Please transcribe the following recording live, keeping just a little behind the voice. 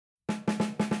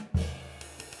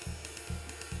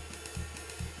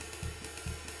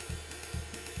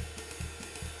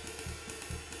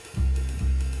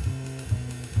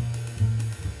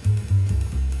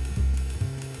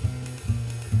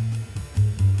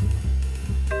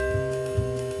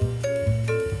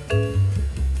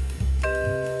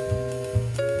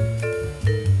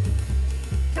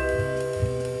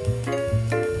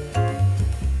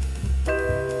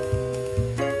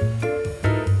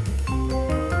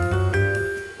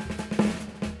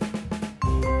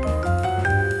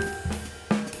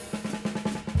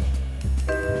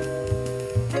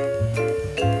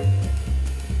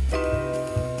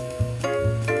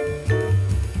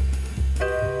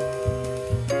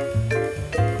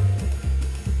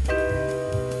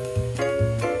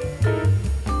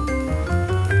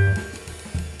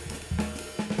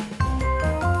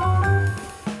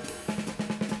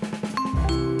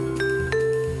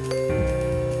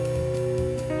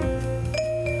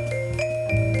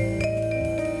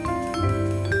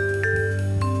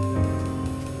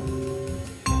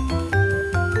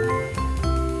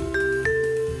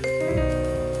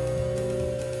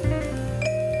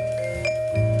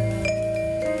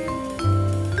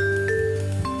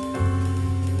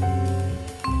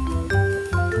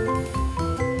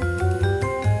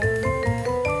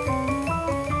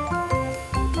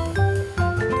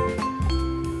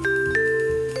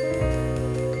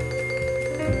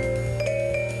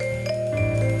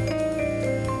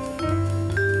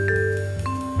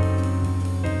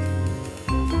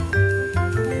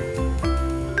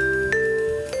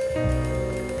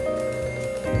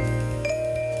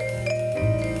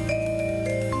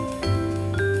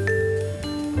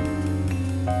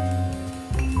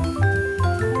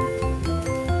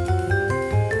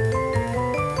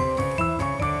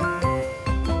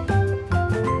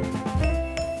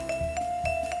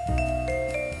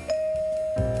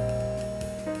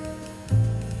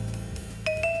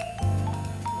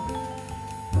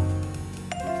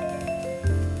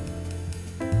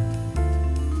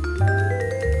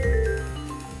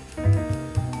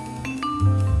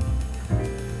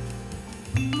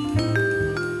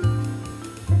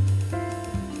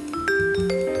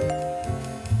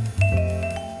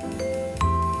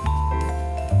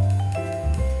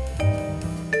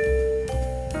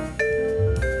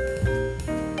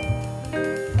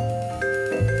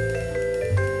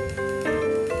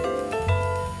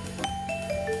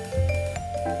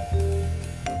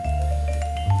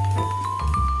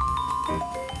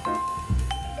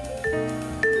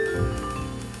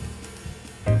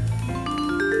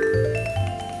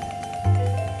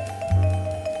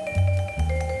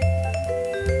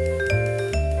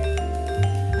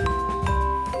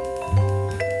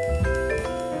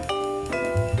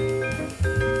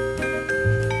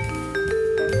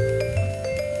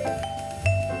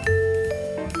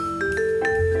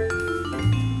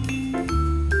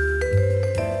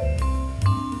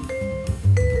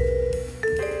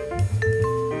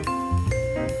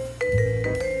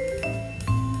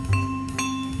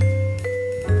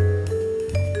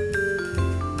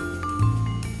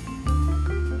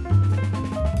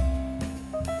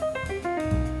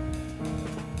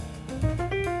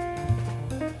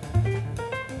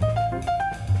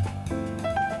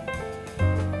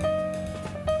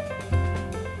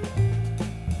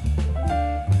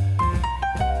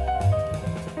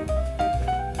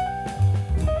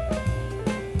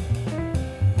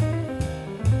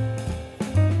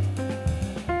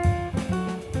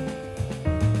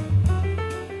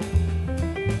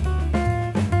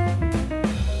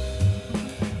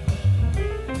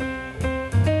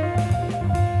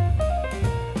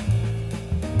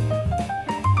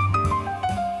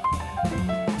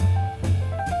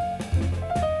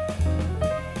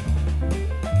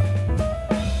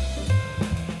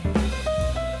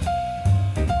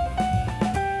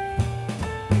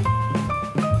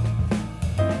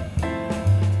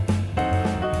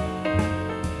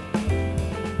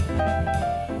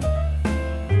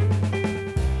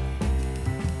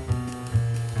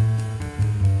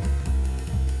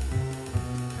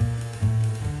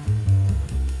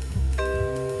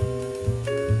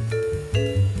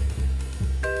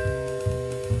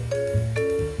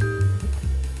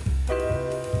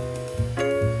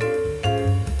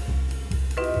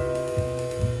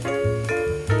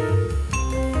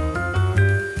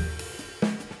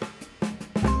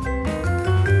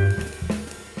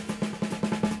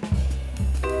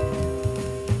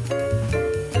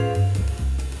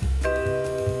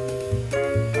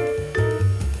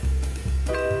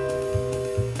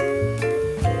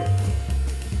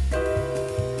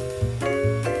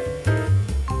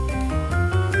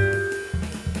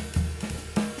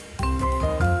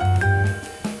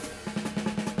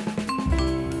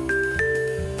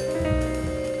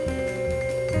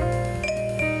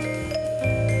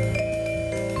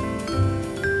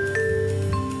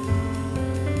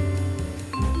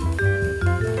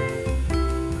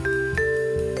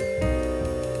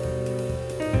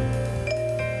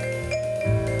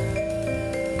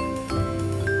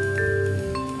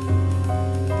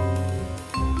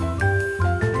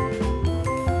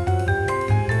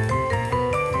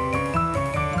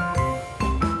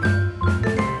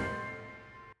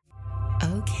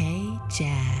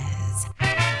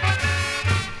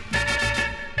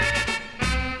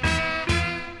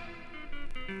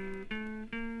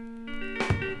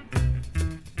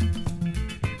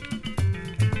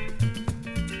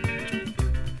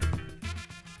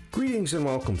Greetings and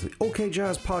welcome to the OK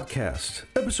Jazz Podcast,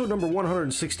 episode number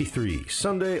 163,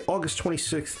 Sunday, August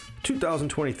 26th,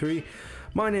 2023.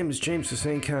 My name is James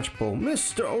Hussein Catchpole,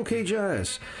 Mr. OK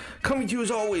Jazz, coming to you as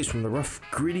always from the rough,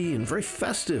 gritty, and very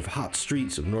festive hot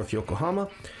streets of North Yokohama,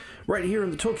 right here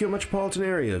in the Tokyo metropolitan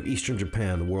area of Eastern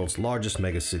Japan, the world's largest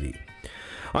megacity.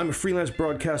 I'm a freelance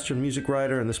broadcaster and music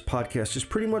writer, and this podcast is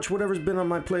pretty much whatever's been on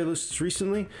my playlists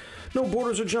recently. No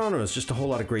borders or genres, just a whole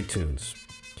lot of great tunes.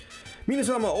 皆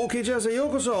様 OK ジャズへよう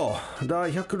こそ。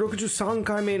第163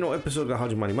回目のエピソードが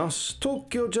始まります。東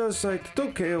京ジャズサイト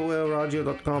と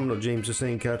KOLradio.com の James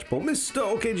Hussein Catchpole Mr.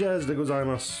 OK Jazz でござい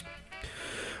ます。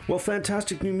Well,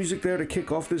 fantastic new music there to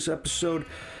kick off this episode.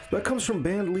 That comes from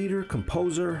band leader,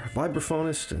 composer,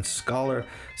 vibraphonist, and scholar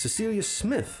Cecilia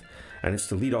Smith. And it's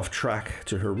the lead-off track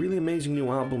to her really amazing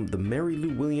new album, The Mary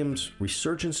Lou Williams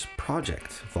Resurgence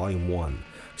Project, Volume 1,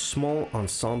 Small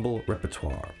Ensemble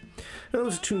Repertoire. And there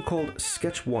was a tune called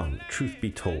Sketch 1, Truth Be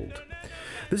Told.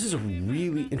 This is a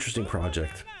really interesting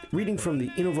project. Reading from the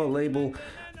Innova label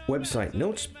website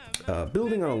notes,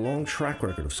 building on a long track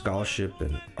record of scholarship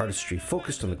and artistry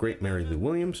focused on the great Mary Lou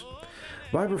Williams,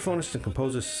 vibraphonist and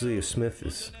composer Cecilia Smith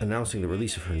is announcing the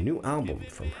release of her new album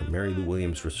from her Mary Lou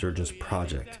Williams Resurgence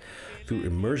Project. Through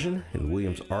immersion in the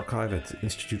Williams Archive at the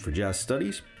Institute for Jazz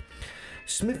Studies,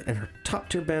 Smith and her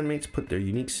top-tier bandmates put their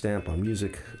unique stamp on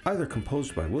music, either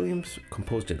composed by Williams,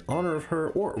 composed in honor of her,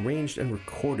 or arranged and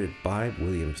recorded by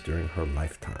Williams during her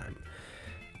lifetime.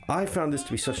 I found this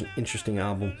to be such an interesting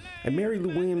album, and Mary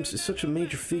Lou Williams is such a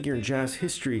major figure in jazz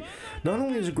history, not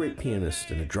only as a great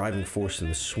pianist and a driving force in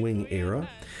the swing era,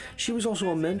 she was also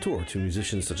a mentor to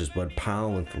musicians such as Bud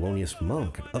Powell and Thelonious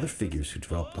Monk and other figures who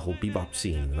developed the whole bebop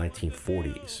scene in the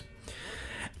 1940s.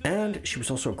 And she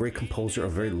was also a great composer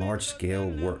of very large-scale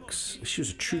works. She was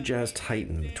a true jazz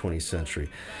titan in the 20th century.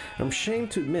 And I'm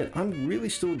ashamed to admit, I'm really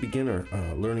still a beginner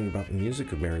learning about the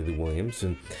music of Mary Lou Williams,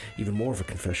 and even more of a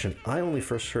confession, I only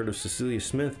first heard of Cecilia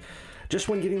Smith just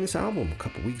when getting this album a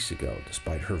couple weeks ago,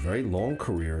 despite her very long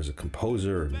career as a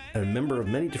composer and a member of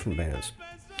many different bands.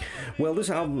 Well,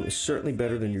 this album is certainly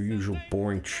better than your usual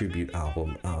boring tribute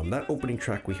album. That opening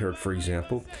track we heard, for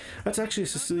example, that's actually a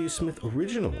Cecilia Smith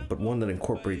original, but one that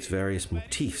incorporates various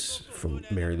motifs from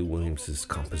Mary Lou Williams'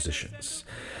 compositions.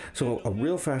 So a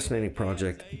real fascinating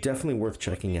project, definitely worth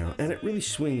checking out, and it really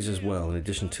swings as well in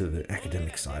addition to the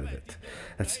academic side of it.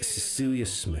 That's Cecilia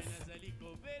Smith.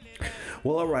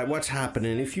 Well, alright, what's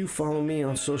happening? If you follow me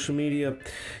on social media,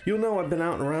 you'll know I've been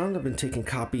out and around. I've been taking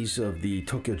copies of the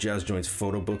Tokyo Jazz Joints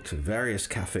photo book to various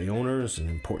cafe owners and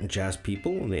important jazz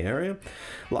people in the area.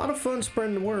 A lot of fun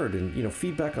spreading the word, and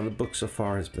feedback on the book so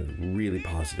far has been really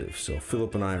positive. So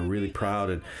Philip and I are really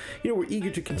proud, and we're eager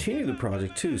to continue the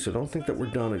project too, so don't think that we're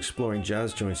done exploring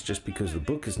jazz joints just because the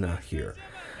book is now here.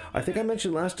 I think I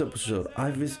mentioned last episode,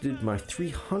 I visited my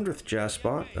 300th jazz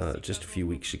spot just a few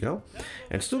weeks ago,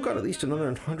 and still got at least another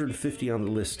 150 on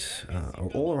the list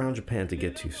all around Japan to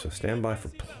get to, so stand by for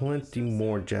plenty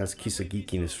more jazz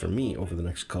kisageekiness for me over the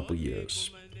next couple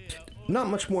years. Not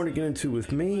much more to get into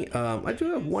with me. I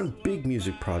do have one big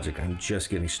music project I'm just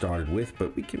getting started with,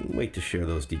 but we can wait to share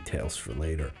those details for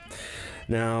later.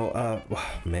 Now,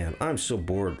 man, I'm so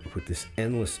bored with this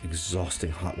endless,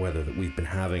 exhausting hot weather that we've been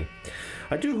having.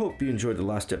 I do hope you enjoyed the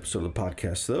last episode of the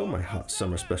podcast, though, my hot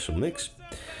summer special mix.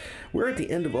 We're at the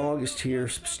end of August here,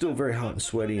 still very hot and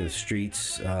sweaty in the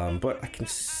streets, but I can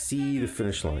see the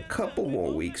finish line. A couple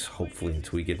more weeks, hopefully,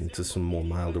 until we get into some more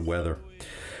milder weather.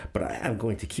 But I am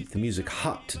going to keep the music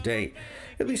hot today,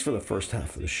 at least for the first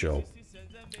half of the show.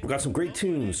 We've got some great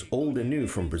tunes, old and new,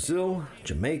 from Brazil,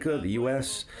 Jamaica, the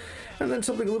US, and then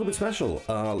something a little bit special.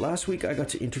 Last week I got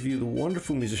to interview the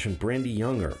wonderful musician Brandee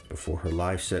Younger before her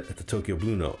live set at the Tokyo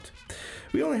Blue Note.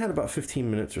 We only had about 15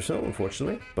 minutes or so,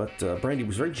 unfortunately, but Brandee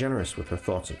was very generous with her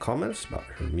thoughts and comments about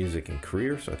her music and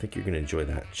career, so I think you're going to enjoy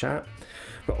that chat.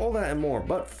 But all that and more.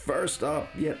 But first up,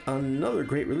 yet another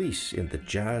great release in the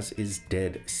Jazz is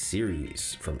Dead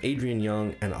series from Adrian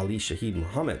Young and Ali Shaheed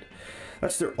Muhammad.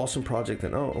 That's their awesome project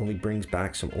that not only brings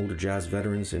back some older jazz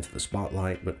veterans into the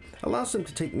spotlight, but allows them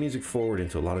to take music forward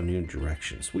into a lot of new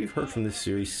directions. We've heard from this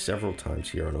series several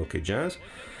times here on OK Jazz,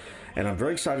 and I'm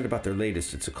very excited about their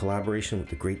latest. It's a collaboration with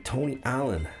the great Tony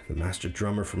Allen, the master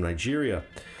drummer from Nigeria,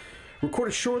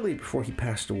 recorded shortly before he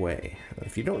passed away.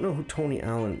 If you don't know who Tony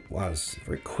Allen was, a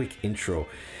very quick intro.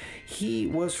 He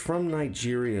was from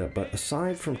Nigeria, but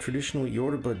aside from traditional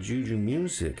Yoruba Juju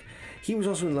music, he was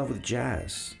also in love with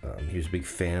jazz. He was a big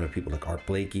fan of people like Art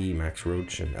Blakey, Max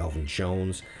Roach, and Elvin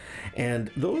Jones.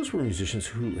 And those were musicians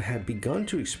who had begun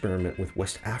to experiment with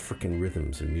West African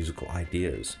rhythms and musical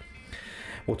ideas.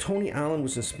 Well, Tony Allen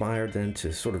was inspired then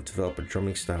to sort of develop a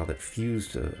drumming style that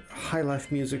fused high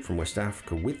life music from West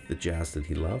Africa with the jazz that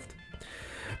he loved.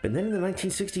 But then in the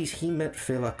 1960s, he met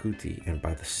Fela Kuti, and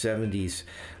by the 70s,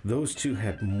 those two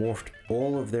had morphed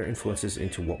all of their influences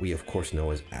into what we, of course,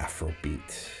 know as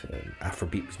Afrobeat.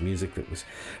 Afrobeat was music that was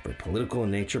very political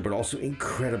in nature, but also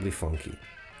incredibly funky.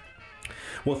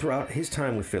 Well, throughout his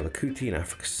time with Fela Kuti in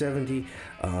Africa 70,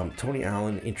 Tony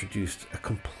Allen introduced a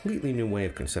completely new way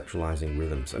of conceptualizing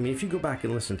rhythms. I mean, if you go back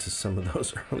and listen to some of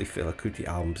those early Fela Kuti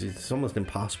albums, it's almost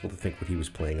impossible to think what he was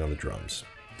playing on the drums.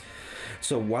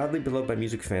 So widely beloved by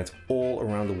music fans all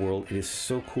around the world, it is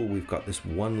so cool we've got this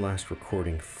one last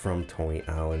recording from Tony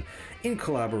Allen in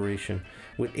collaboration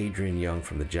with Adrian Young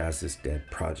from the Jazz Is Dead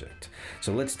project.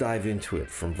 So let's dive into it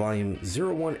from volume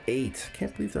 018. I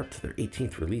can't believe they're up to their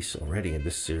 18th release already in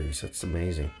this series. That's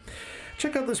amazing.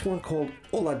 Check out this one called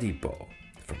Oladipo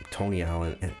from Tony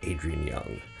Allen and Adrian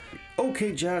Young.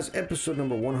 OK Jazz, episode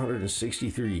number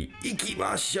 163.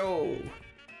 Ikimashou!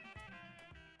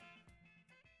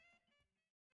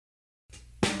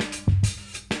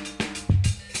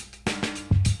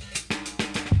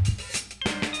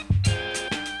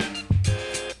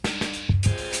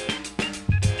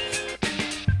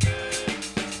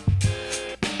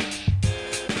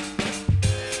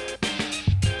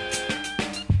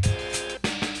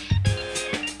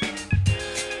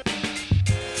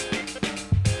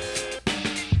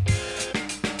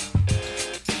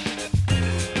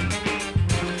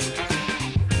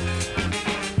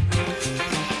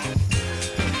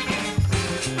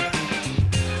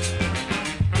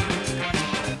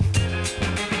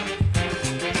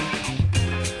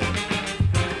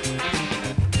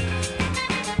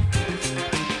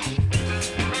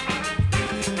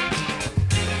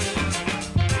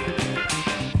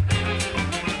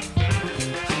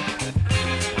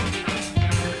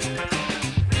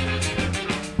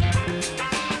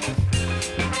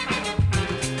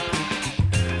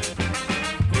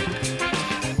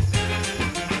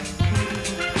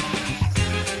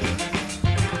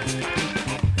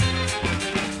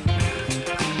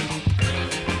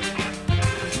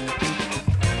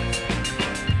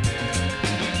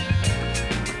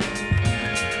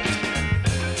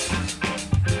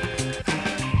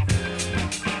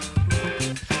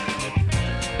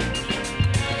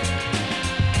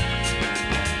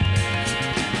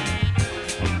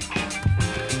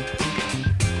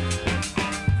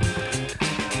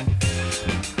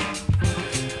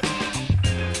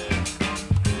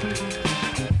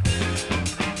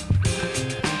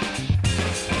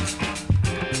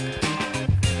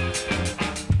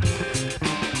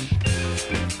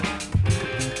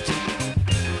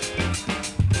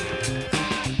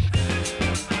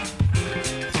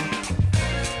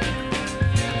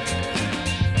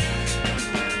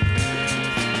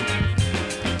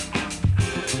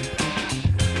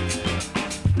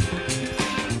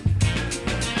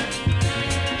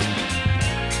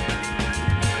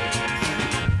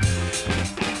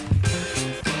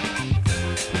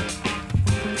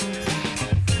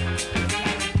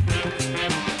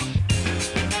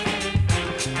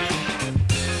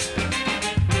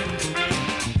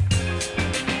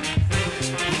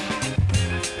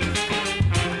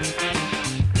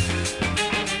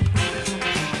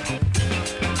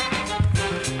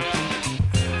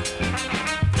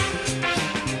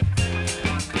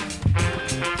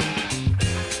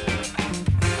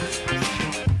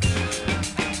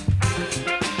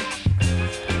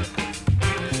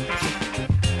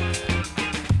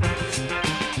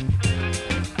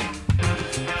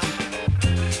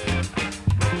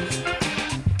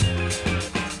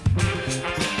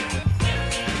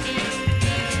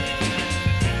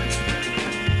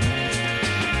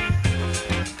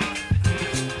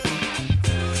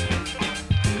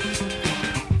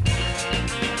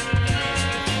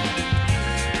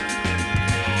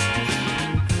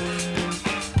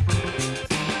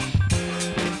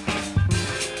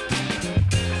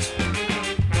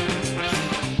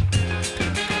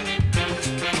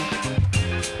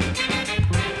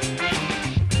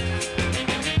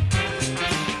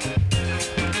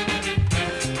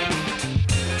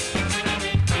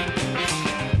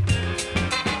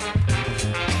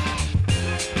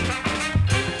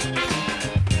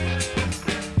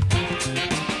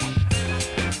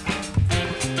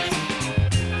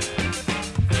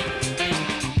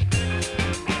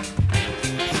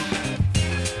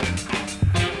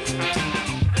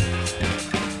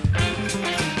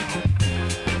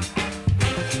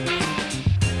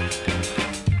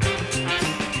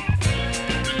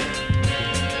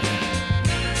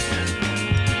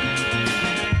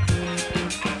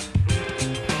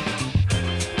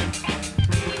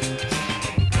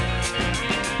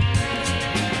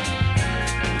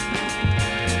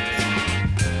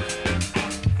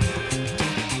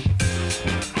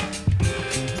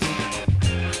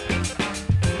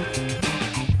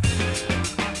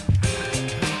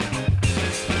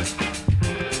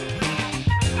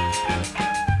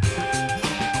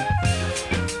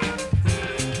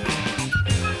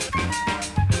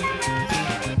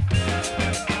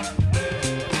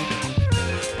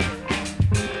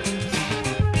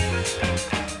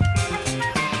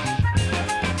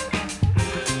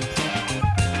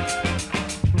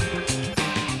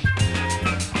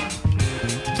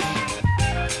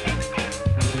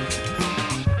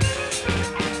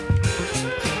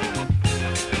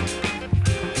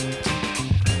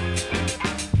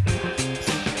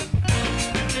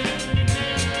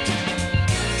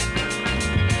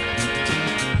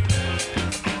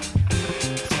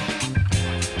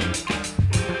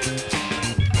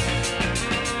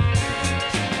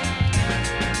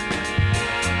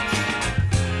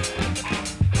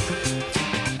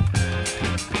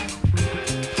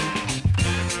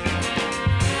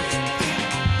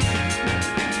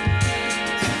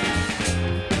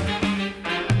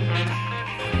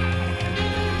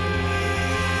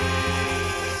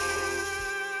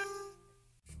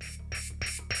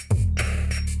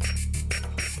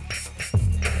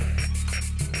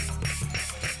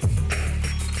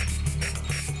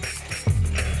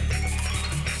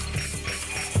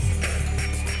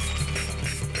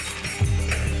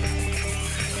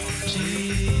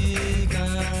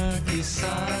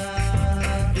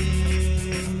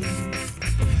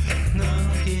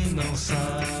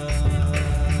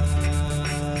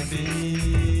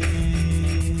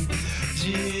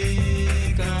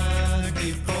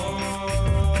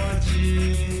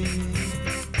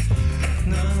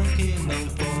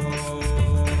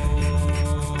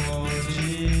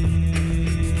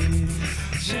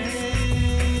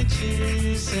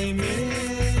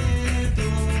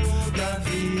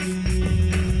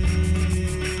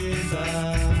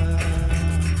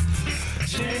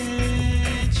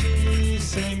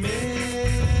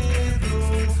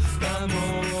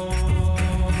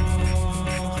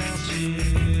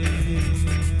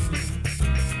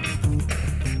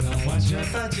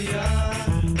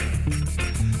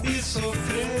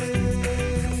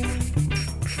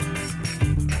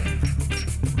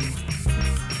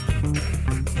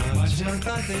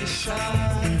 adianta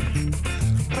deixar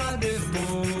pra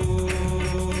depois.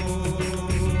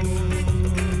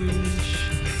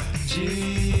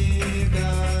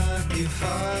 Diga que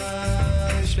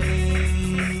faz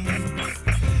bem,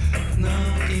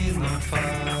 não que não faz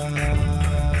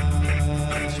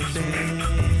bem.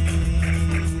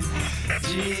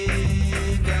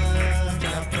 Diga que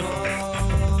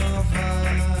aprova,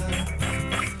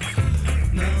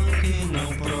 não que não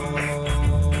prova.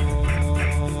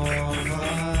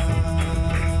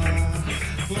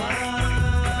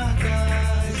 Larga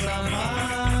as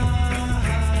amarras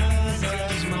e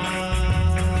as marras,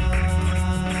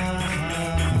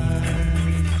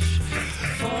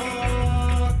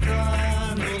 foca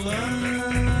no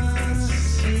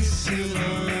lance, se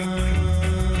lance.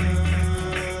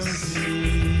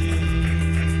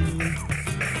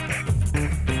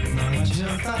 Não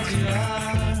adianta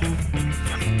adiar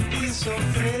e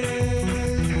sofrer.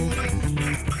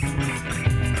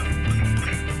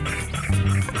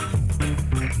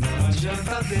 Não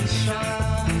adianta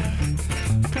deixar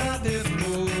pra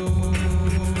depois.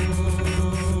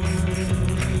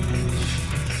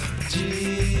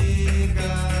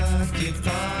 Diga que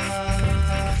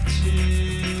parte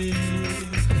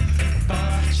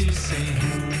sem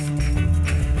rumo.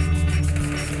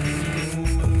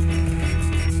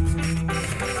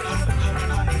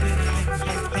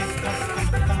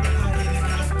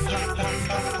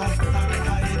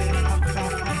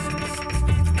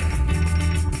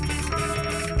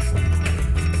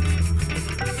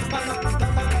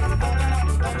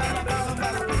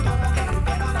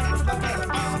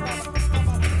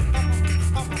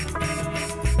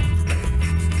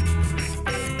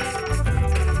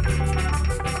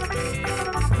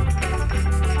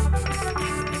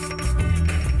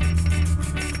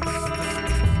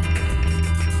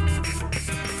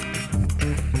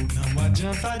 Não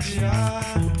adianta adiar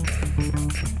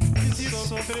e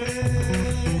sofrer.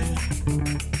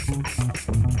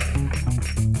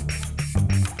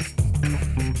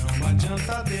 Não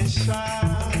adianta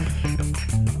deixar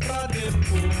pra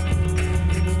depois.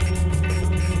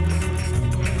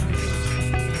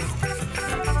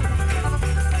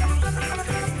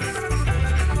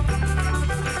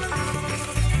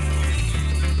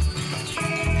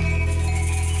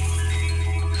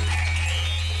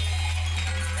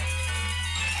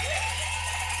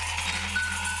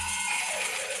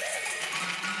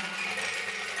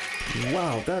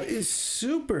 Wow, that is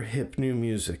super hip new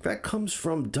music. That comes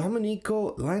from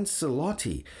Domenico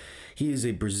Lancelotti. He is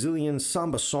a Brazilian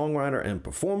samba songwriter and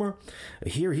performer.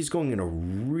 Here he's going in a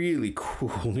really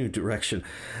cool new direction.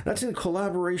 That's in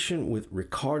collaboration with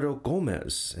Ricardo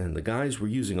Gomez. And the guys were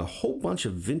using a whole bunch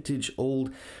of vintage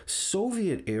old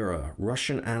Soviet-era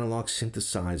Russian analog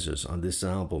synthesizers on this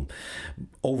album,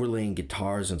 overlaying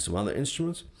guitars and some other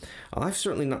instruments. I've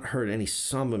certainly not heard any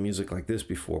samba music like this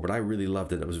before, but I really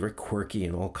loved it. It was very quirky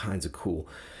and all kinds of cool.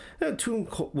 The tune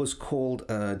was called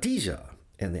Dija,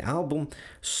 and the album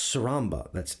Sramba,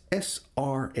 that's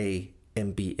Sramba,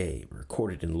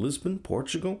 recorded in Lisbon,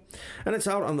 Portugal, and it's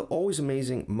out on the always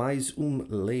amazing Mais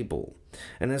label.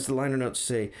 And as the liner notes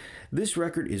say, this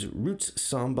record is roots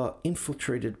samba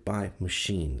infiltrated by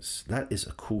machines. That is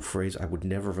a cool phrase I would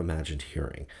never have imagined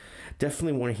hearing.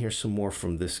 Definitely want to hear some more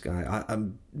from this guy.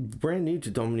 I'm brand new to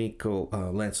Domenico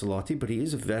Lancelotti, but he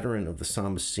is a veteran of the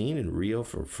samba scene in Rio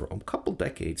for a couple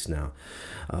decades now.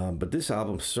 But this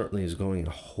album certainly is going in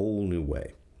a whole new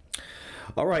way.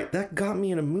 All right, that got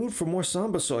me in a mood for more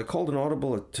samba, so I called an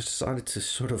audible and decided to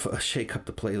sort of shake up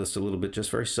the playlist a little bit just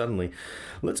very suddenly.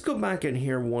 Let's go back and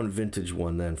hear one vintage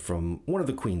one then from one of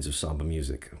the queens of samba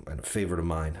music, and a favorite of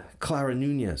mine, Clara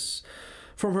Nunes.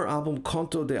 From her album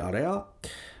Conto de Areia.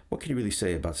 What can you really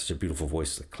say about such a beautiful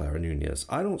voice like Clara Nunes?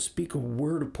 I don't speak a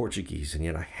word of Portuguese, and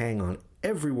yet I hang on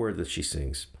every word that she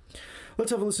sings.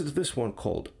 Let's have a listen to this one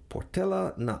called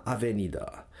Portela na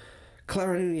Avenida.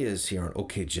 Clara Nunes here on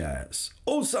OK Jazz.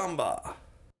 O Samba!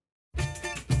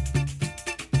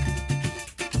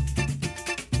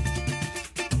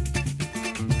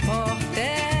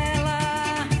 Portela,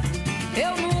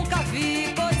 eu nunca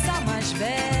vi coisa mais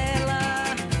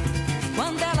bela.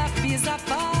 Quando ela pisa a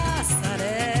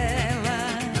passarela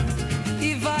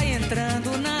e vai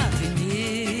entrando na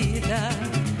avenida,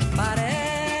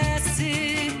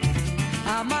 parece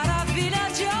a maravilha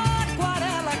de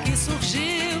aquarela que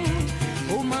surgiu,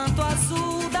 o manto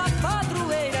azul da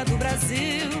padroeira do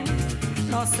Brasil,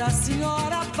 Nossa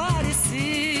Senhora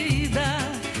Aparecida,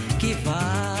 que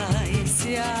vai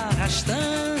se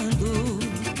arrastando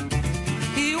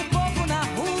e o povo na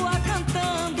rua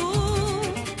cantando.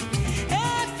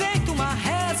 É feito uma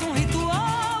reza, um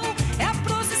ritual, é a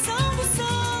procissão do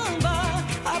samba,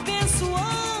 abençoando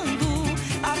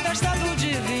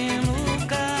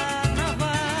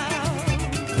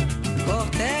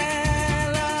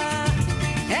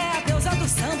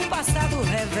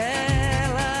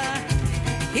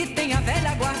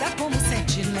velha guarda como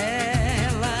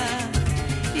sentinela.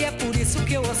 E é por isso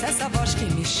que eu ouço essa voz que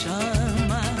me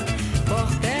chama.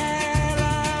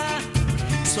 Portela,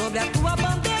 sobre a tua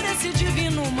bandeira esse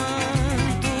divino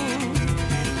manto,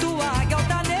 tua águia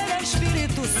altaneira,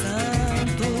 Espírito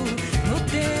Santo, no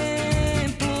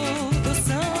tempo do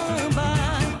samba.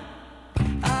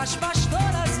 As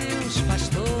pastoras e os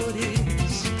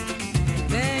pastores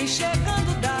vêm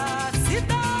chegando da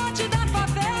cidade, da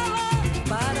favela,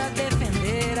 para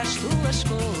defender as tuas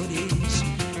cores,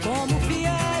 como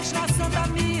fiéis na Santa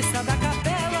Missa da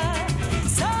capela.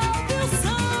 Salve o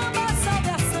samba, salve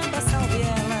a samba, salve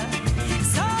ela,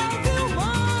 salve o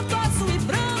manto azul e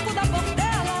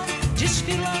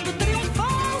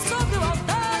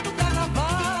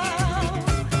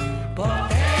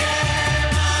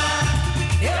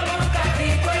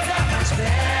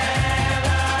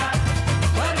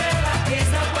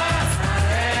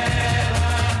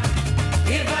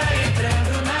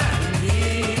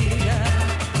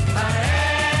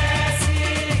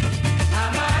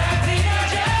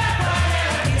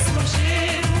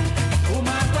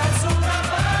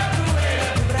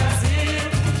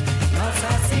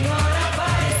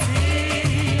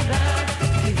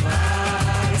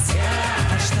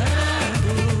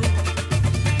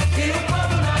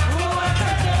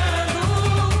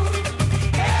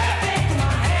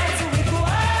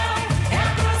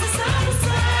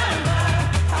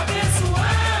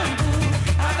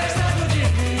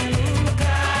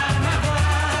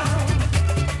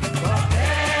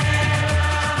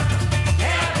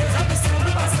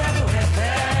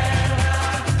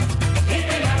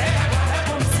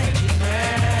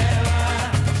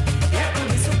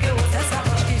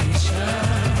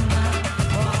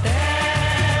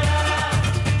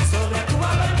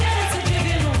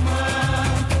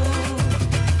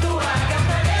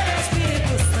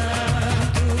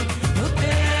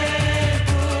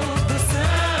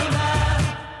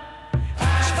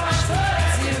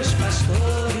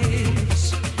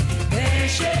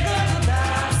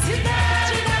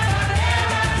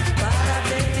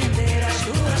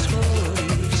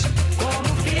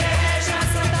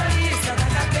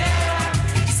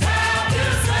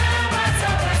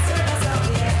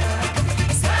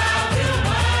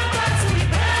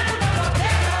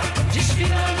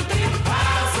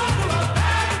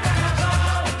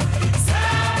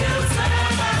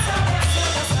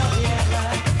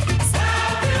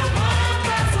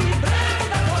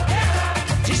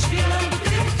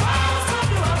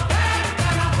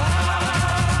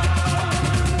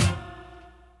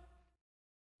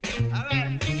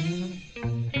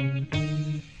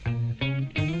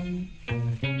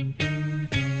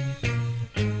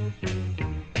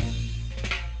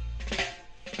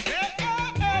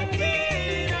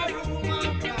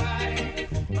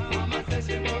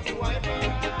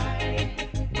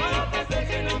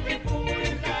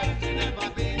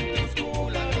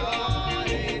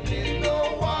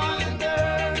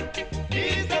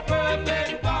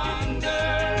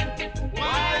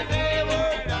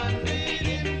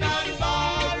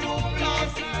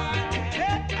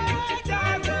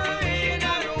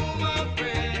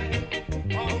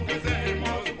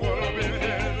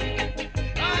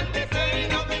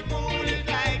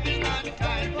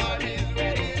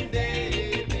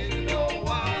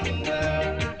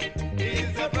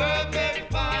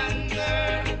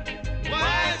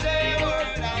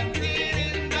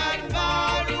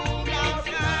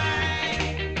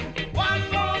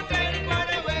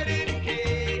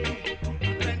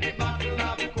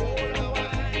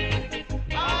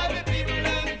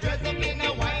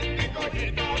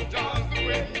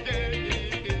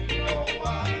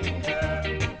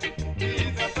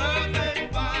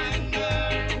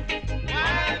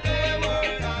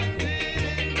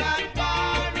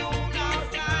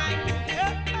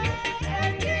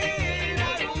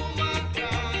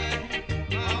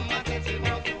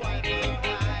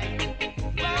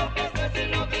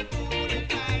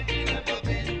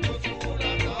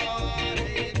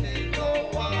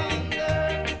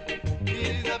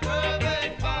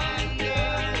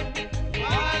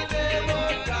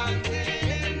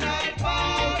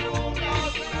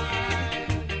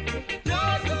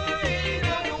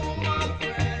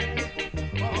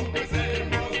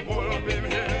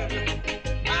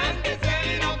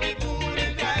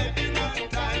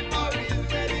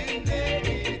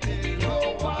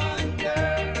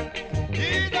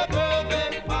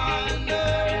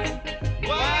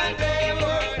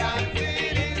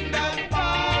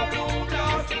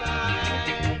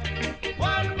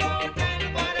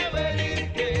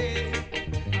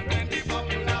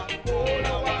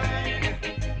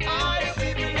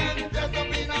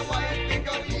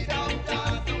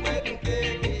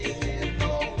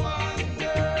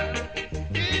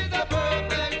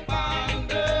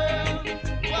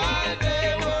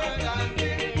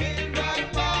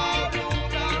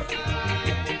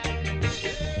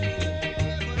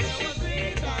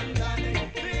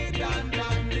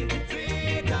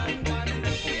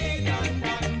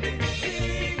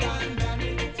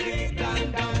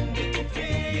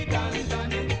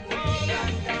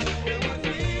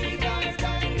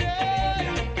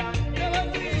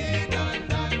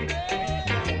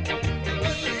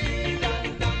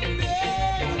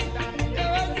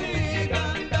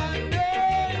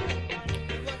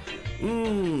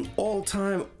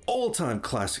all-time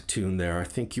classic tune there. I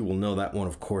think you will know that one,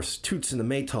 of course. Toots and the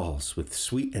Maytals with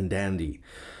Sweet and Dandy.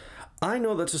 I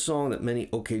know that's a song that many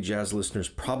OK Jazz listeners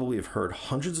probably have heard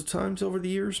hundreds of times over the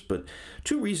years, but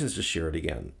two reasons to share it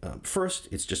again. First,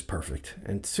 it's just perfect.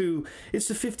 And two, it's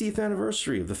the 50th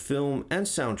anniversary of the film and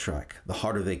soundtrack, The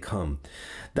Harder They Come.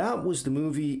 That was the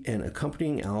movie and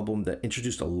accompanying album that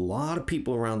introduced a lot of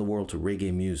people around the world to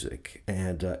reggae music,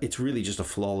 and it's really just a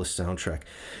flawless soundtrack.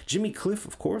 Jimmy Cliff,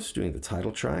 of course, doing the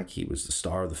title track. He was the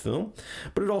star of the film,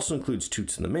 but it also includes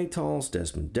Toots and the Maytals,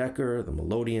 Desmond Decker, the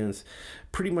Melodians.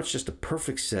 Pretty much just a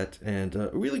perfect set, and a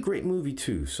really great movie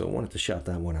too, so I wanted to shout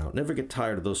that one out. Never get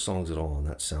tired of those songs at all on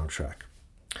that soundtrack.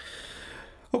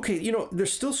 Okay,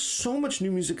 there's still so much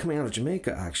new music coming out of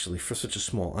Jamaica, actually, for such a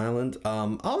small island.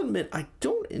 I'll admit, I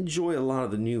don't enjoy a lot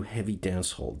of the new heavy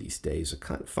dancehall these days. I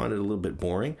kind of find it a little bit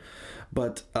boring.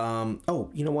 But,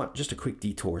 you know what? Just a quick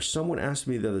detour. Someone asked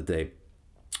me the other day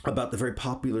about the very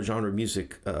popular genre of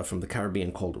music from the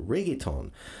Caribbean called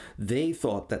reggaeton. They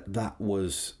thought that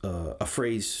was a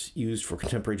phrase used for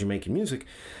contemporary Jamaican music.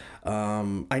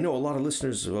 I know a lot of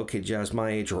listeners of OK Jazz my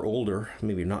age or older,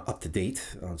 maybe not up to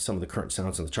date on some of the current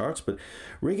sounds on the charts, but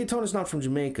reggaeton is not from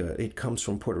Jamaica. It comes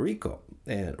from Puerto Rico,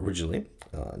 and originally.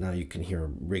 Now you can hear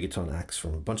reggaeton acts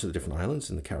from a bunch of the different islands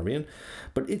in the Caribbean,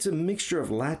 but it's a mixture of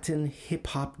Latin,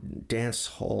 hip-hop, dance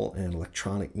hall, and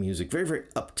electronic music. Very, very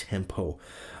up-tempo.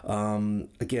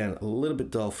 Again, a little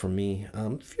bit dull for me.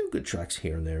 A few good tracks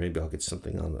here and there. Maybe I'll get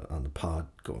something on the pod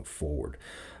going forward.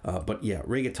 But yeah,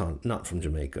 reggaeton, not from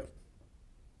Jamaica.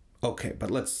 Okay, but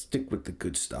let's stick with the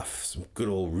good stuff. Some good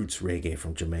old roots reggae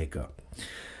from Jamaica.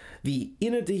 The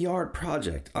Inna the Yard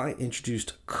project I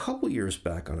introduced a couple years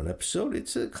back on an episode.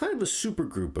 It's a kind of a super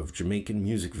group of Jamaican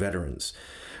music veterans.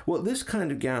 Well, this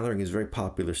kind of gathering is very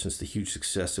popular since the huge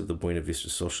success of the Buena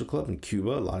Vista Social Club in Cuba.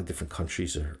 A lot of different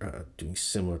countries are doing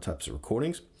similar types of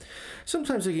recordings.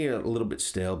 Sometimes they get a little bit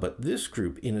stale, but this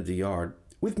group, Inna the Yard,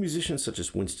 with musicians such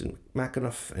as Winston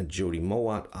McAnuff and Jody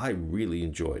Mowat, I really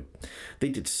enjoyed. They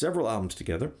did several albums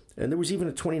together, and there was even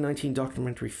a 2019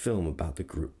 documentary film about the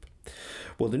group.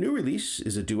 Well, the new release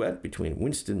is a duet between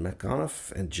Winston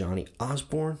McAnuff and Johnny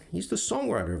Osborne. He's the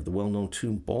songwriter of the well-known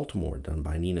tune Baltimore, done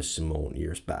by Nina Simone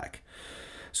years back.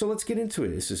 So let's get into it.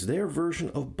 This is their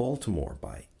version of Baltimore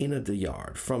by Inna the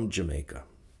Yard from Jamaica.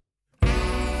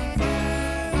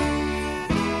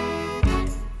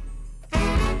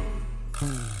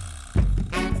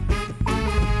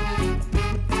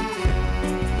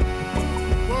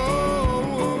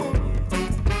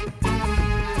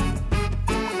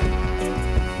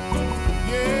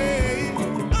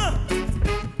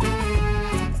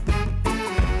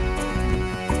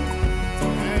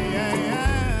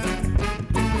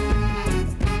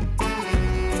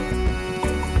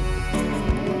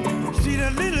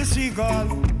 Seagull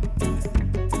on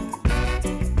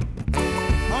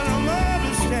a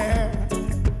marble stair,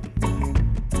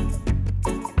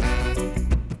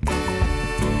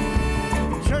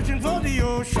 searching for the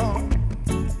ocean,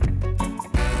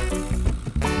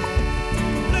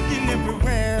 looking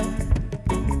everywhere.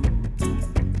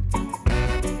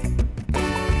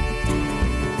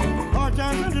 Hard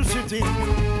times in the city,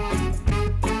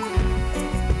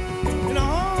 in a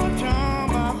hard time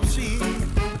by the sea.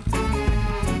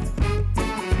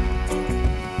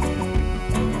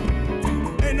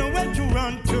 To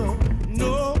run to,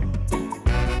 no,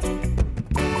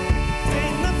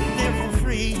 ain't nothing there for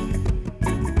free,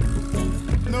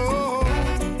 no.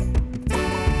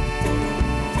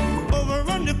 Over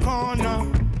on the corner,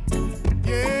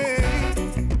 yeah,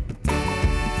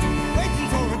 waiting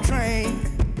for a train,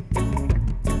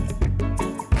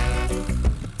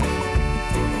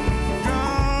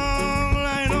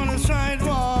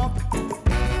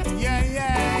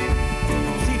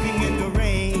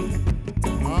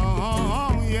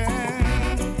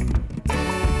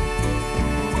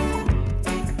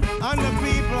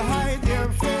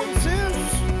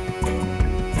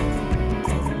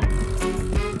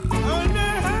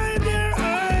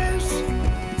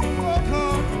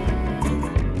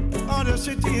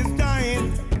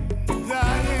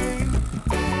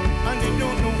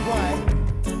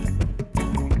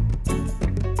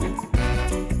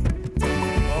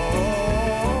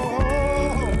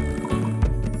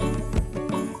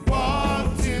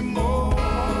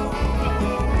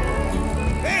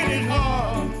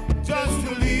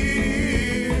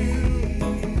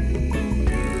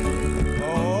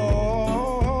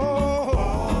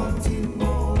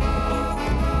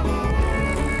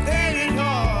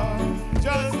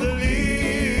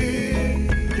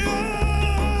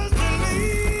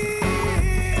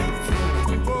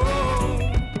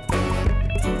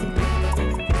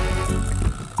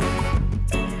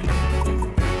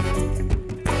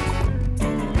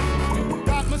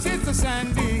 Sister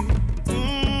Sandy,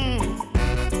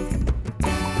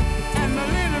 and my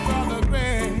little brother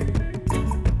Greg,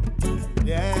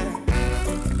 yeah.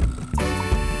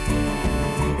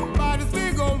 By this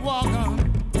big old walker,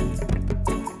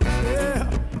 yeah,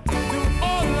 to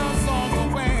all us on the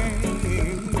way.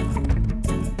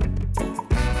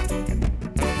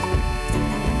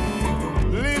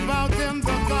 Live out in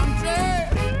the country,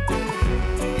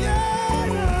 yeah,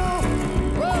 yeah,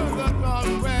 where the God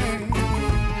rain.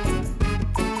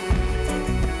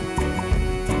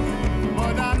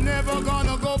 But I'm never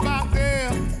gonna go back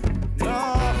there,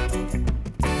 no,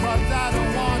 'cause I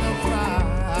don't wanna cry.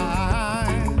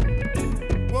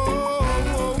 Whoa,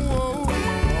 whoa, whoa,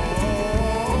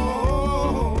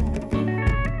 oh,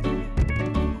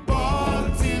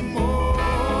 Baltimore,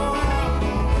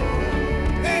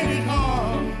 ain't it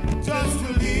hard just to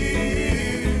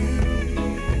live?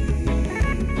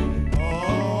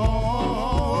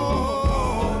 Oh,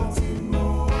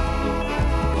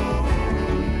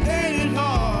 ain't it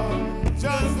hard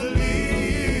just to live?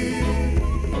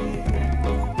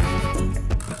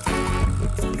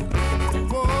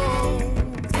 Whoa,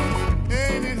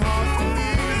 ain't it hard to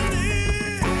live?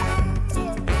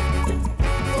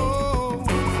 Oh,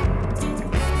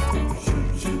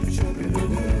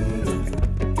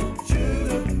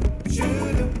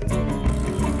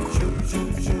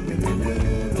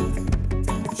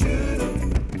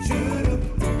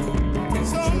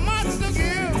 so much to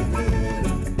give.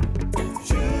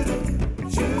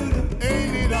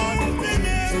 Ain't it hard to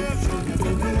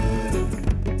live?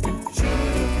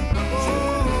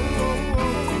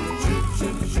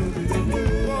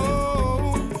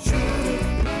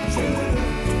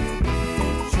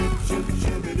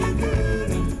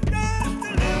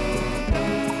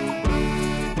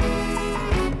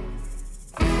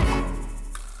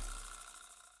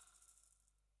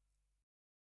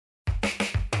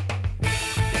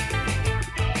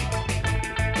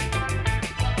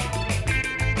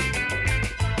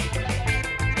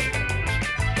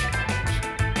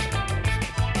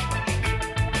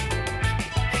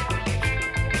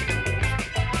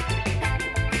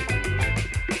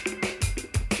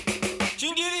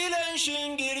 Shingirire,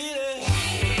 shingirire.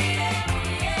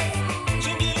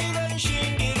 Shingirire,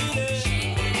 shingirire.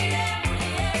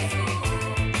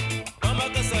 Mama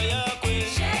kasa yakwe.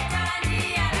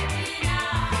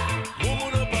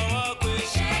 Mumulopa wakwe.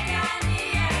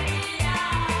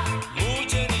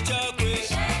 Mujeni chakwe.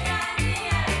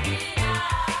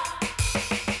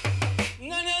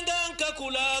 Nanenga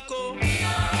nkakulako.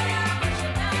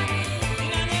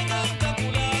 Nanenga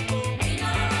nkakulako.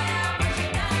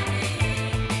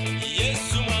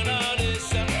 Yesu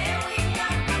manalesa.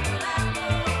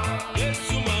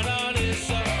 Yesu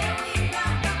manalesa.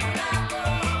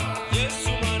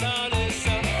 Yesu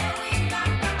manalesa.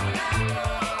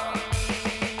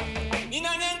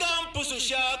 Ninanenga mpusu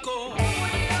shako.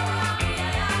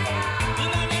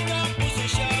 Ninanenga mpusu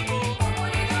shako.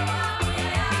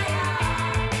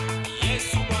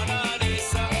 Yesu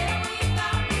manalesa.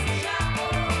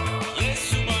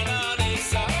 Yesu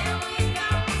manalesa.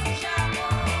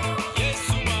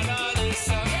 Yesu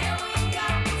manalesa.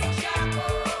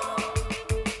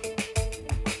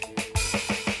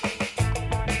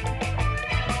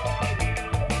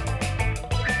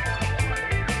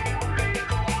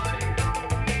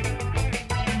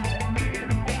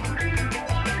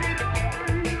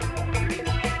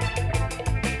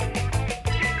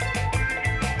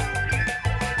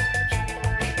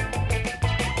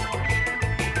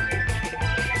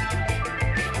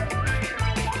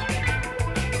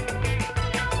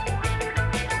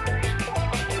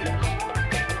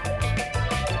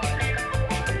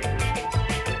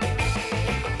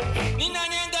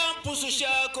 Ninanenga mpusu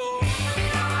shako.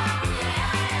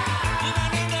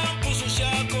 Ninanenga mpusu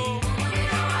shako.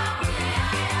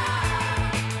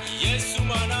 Yesu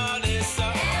manalesa.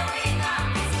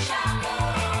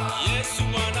 Yesu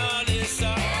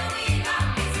manalesa.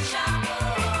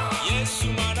 Yesu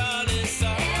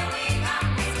manalesa.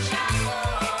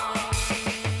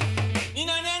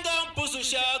 Ninanenga mpusu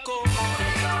shako.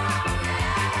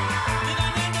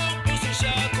 Ninanenga mpusu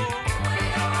shako.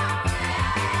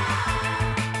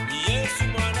 Yesu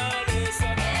manalesa.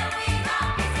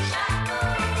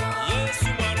 Yesu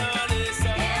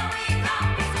manalesa.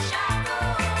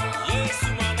 Yesu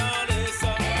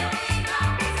manalesa.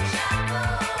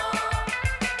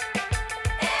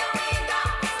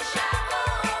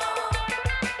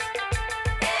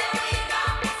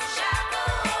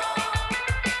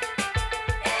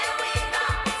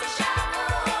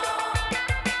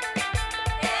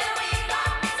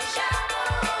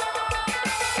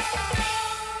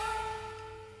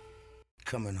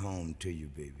 Coming home to you,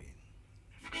 baby.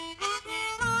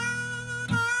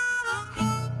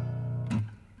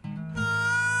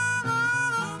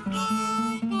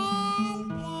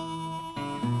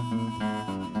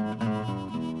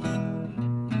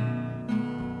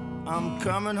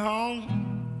 coming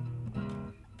home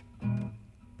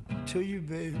to you,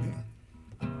 baby.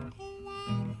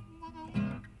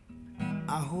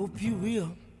 I hope you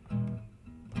will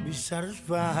be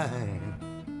satisfied.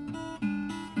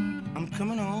 I'm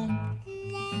coming home,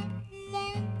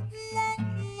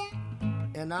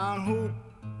 and I hope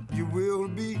you will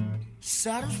be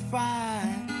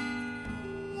satisfied.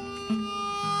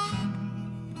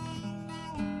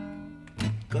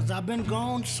 'Cause I've been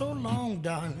gone so long,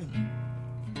 darling,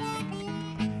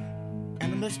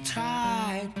 and I'm just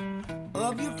tired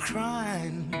of you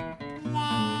crying.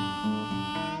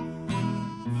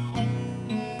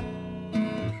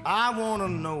 I wanna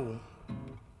know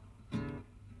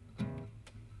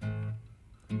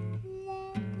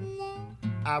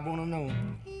I wanna know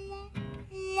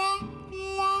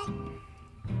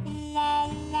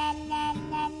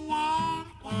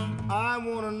I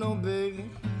wanna know, baby.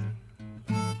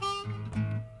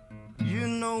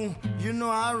 You know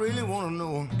I really wanna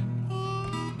know.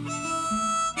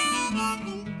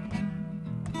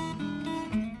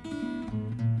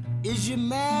 Is you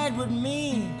mad with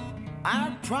me?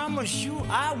 I promise you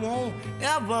I won't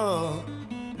ever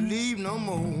leave no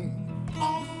more.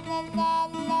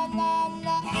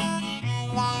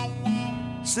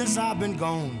 Since I've been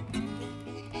gone,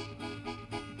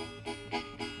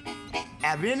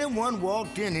 have anyone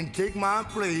walked in and take my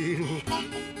place?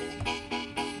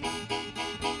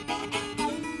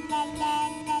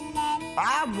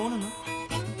 I wanna know.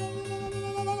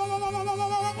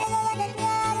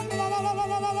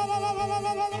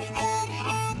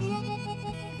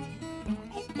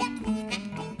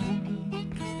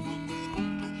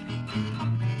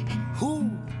 Who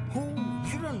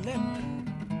you done let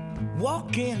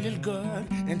walk in, little girl,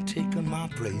 and take my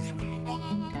place?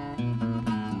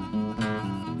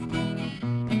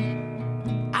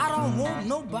 I don't want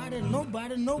nobody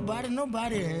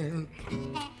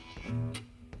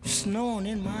snowing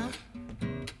in my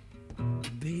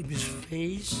baby's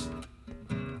face.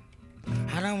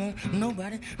 I don't want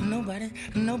nobody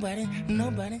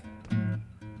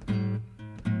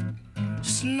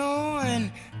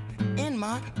snowing in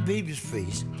my baby's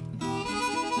face.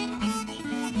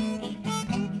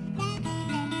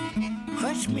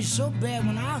 Hurts me so bad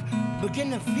when I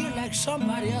begin to feel like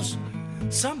somebody else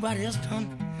done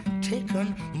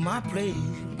taken my place.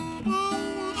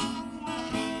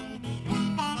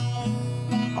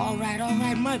 All right,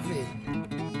 Murphy.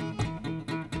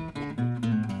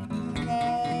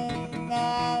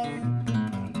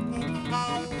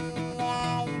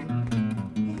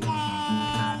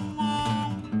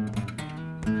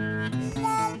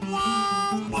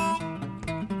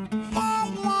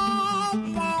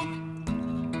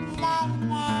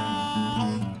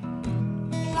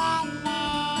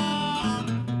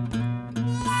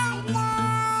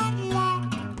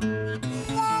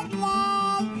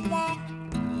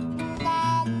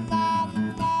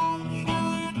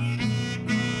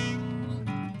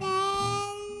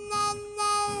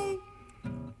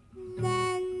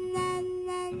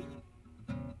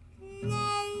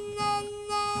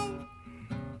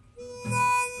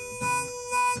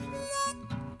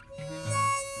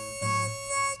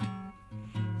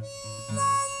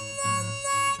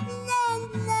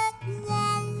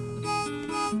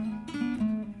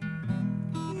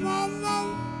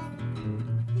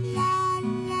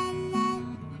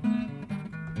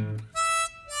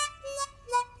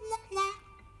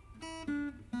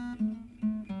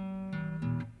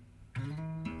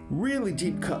 Really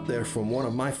deep cut there from one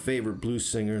of my favorite blues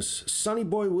singers, Sonny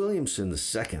Boy Williamson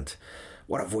II.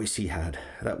 What a voice he had.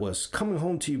 That was Coming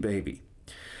Home to You, Baby.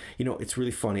 You know, it's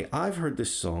really funny. I've heard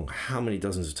this song how many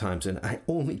dozens of times, and I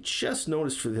only just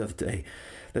noticed for the other day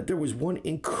that there was one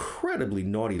incredibly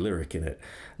naughty lyric in it.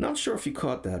 Not sure if you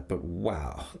caught that, but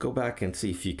wow. Go back and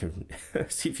see if you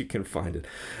can find it.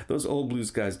 Those old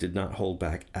blues guys did not hold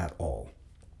back at all.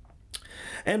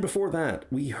 And before that,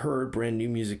 we heard brand new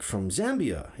music from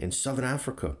Zambia in Southern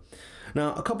Africa.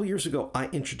 Now, a couple years ago, I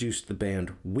introduced the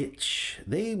band Witch.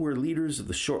 They were leaders of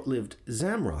the short-lived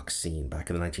Zamrock scene back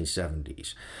in the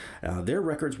 1970s. Their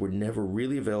records were never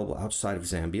really available outside of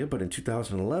Zambia, but in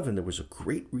 2011, there was a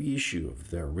great reissue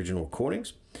of their original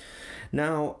recordings.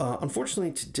 Now,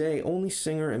 unfortunately today, only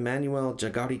singer Emmanuel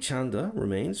Jagari Chanda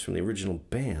remains from the original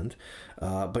band,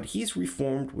 but he's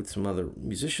reformed with some other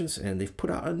musicians, and they've put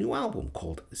out a new album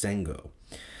called Zango.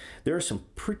 There are some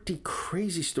pretty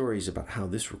crazy stories about how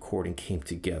this recording came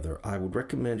together. I would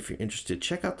recommend, if you're interested,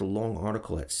 check out the long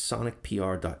article at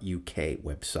sonicpr.uk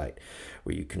website,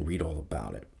 where you can read all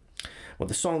about it. Well,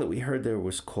 the song that we heard there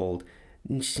was called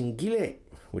Nsingile,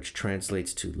 which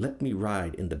translates to Let Me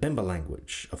Ride in the Bemba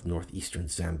language of northeastern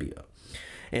Zambia.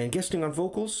 And guesting on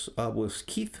vocals was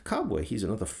Keith Cobway. He's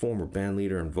another former band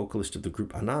leader and vocalist of the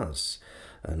group Anaz,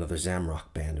 another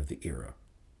Zamrock band of the era.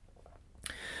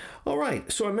 All right,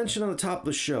 so I mentioned on the top of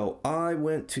the show, I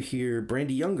went to hear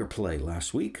Brandee Younger play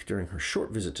last week during her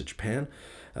short visit to Japan.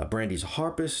 Brandee's a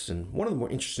harpist and one of the more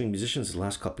interesting musicians the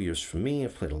last couple years for me.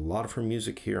 I've played a lot of her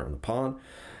music here on the pod,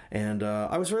 and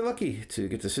I was very lucky to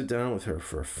get to sit down with her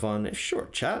for a fun,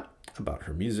 short chat about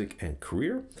her music and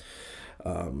career.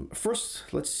 First,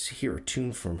 let's hear a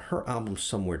tune from her album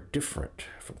Somewhere Different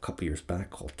from a couple years back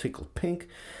called Tickled Pink,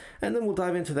 and then we'll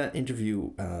dive into that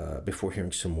interview before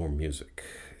hearing some more music.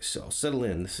 So settle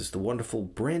in. This is the wonderful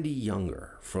Brandee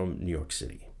Younger from New York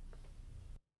City.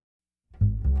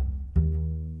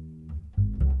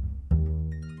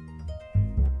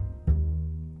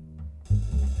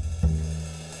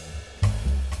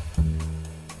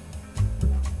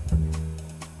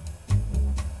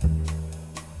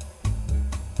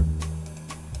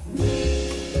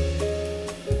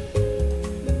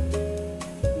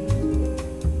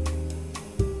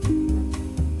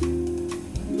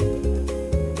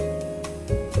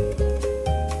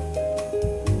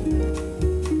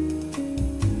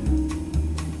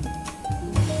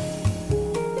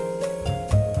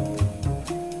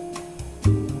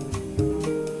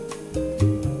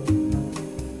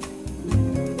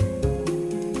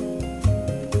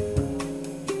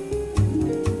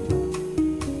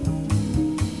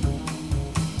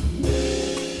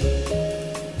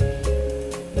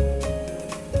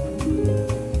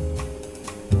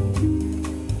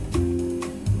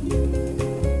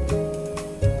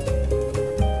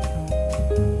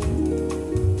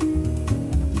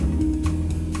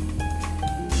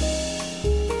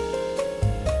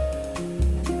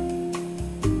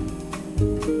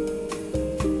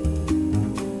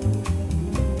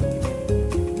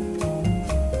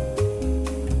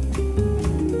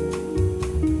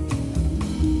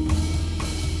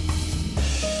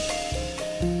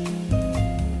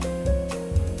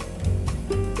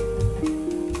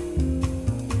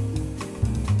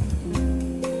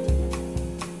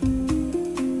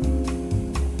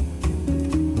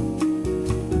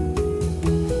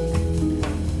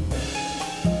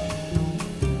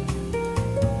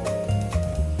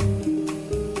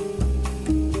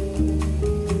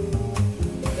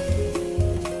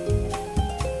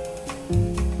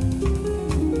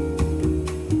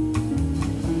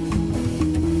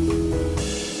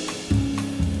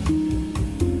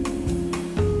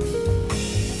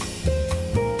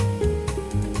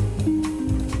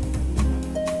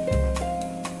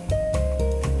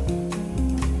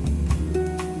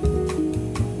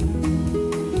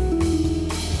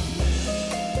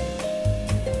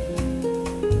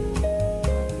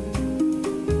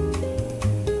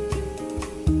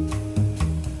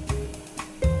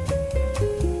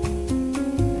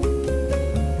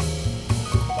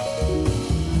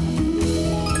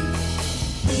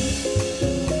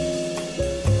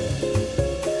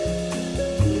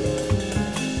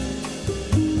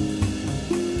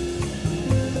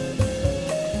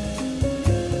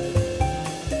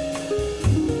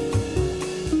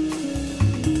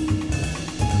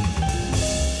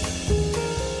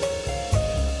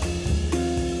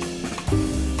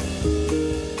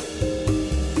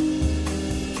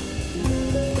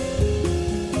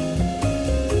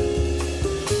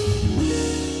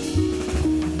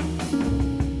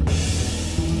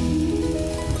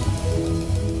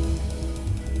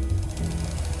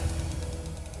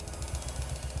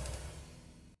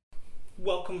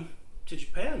 Welcome to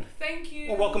Japan. Thank you.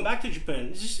 Well, welcome back to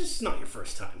Japan. This is not your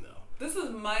first time, though. This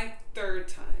is my third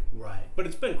time. Right. But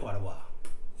it's been quite a while.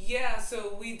 Yeah,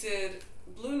 so we did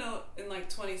Blue Note in like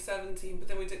 2017, but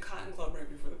then we did Cotton Club right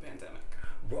before the pandemic.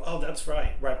 Oh, that's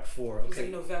right. Right before. Okay. It was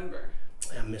in November.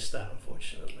 I missed that,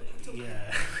 unfortunately. Okay.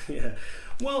 Yeah.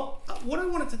 Well, what I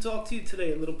wanted to talk to you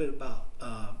today a little bit about,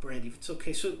 Brandee, if it's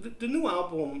okay. So the new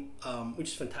album, which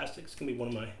is fantastic, it's gonna be one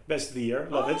of my best of the year.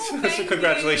 Love it. So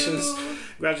congratulations,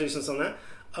 congratulations on that.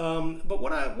 But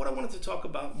what I wanted to talk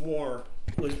about more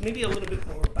was maybe a little bit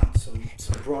more about some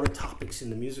broader topics in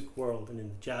the music world and in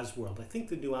the jazz world. I think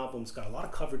the new album's got a lot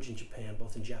of coverage in Japan,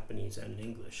 both in Japanese and in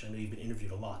English. I know you've been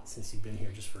interviewed a lot since you've been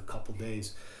here just for a couple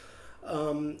days.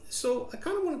 So I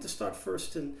kind of wanted to start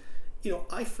first, and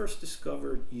I first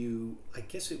discovered you, I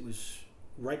guess it was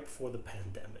right before the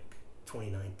pandemic,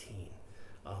 2019.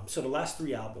 So the last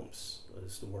 3 albums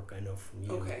was the work I know from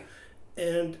you. Okay.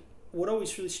 And what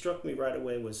always really struck me right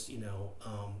away was,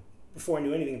 before I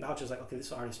knew anything about you, I was like, okay,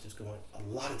 this artist is going a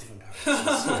lot of different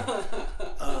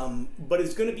directions. But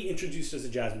it's going to be introduced as a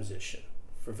jazz musician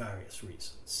for various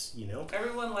reasons,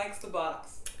 Everyone likes the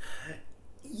box.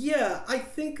 Yeah, I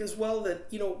think as well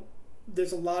that,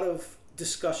 there's a lot of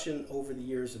discussion over the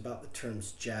years about the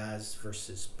terms jazz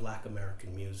versus Black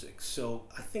American music. So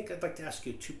I think I'd like to ask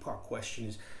you a two-part question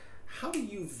is, how do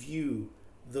you view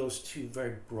those two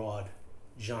very broad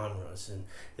genres and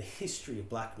the history of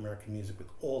Black American music with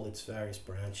all its various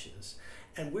branches?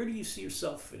 And where do you see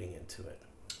yourself fitting into it?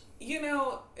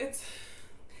 It's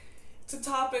a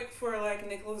topic for like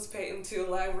Nicholas Payton to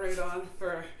elaborate on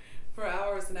for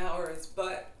hours and hours.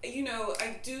 But,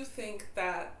 I do think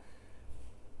that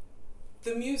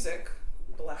the music,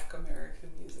 Black American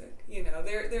music,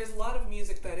 there's a lot of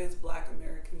music that is Black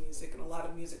American music and a lot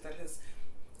of music that has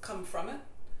come from it.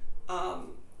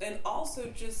 And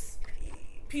also just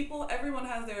everyone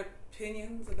has their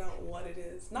opinions about what it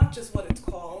is, not just what it's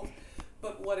called,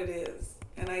 but what it is.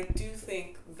 And I do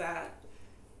think that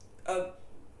a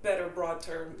better broad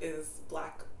term is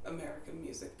Black American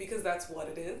music because that's what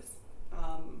it is.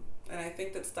 And I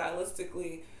think that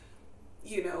stylistically,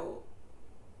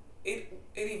 it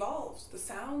evolves. The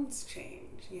sounds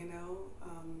change,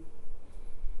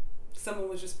 Someone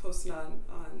was just posting on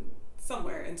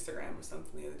somewhere, Instagram or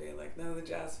something the other day, like none of the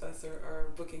jazz fests are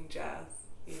booking jazz,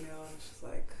 and it's just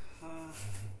like,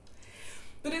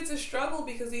 But it's a struggle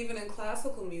because even in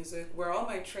classical music, where all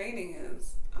my training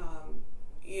is,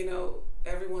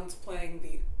 everyone's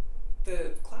playing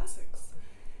the classics.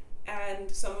 And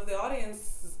some of the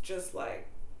audience is just like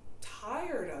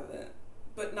tired of it,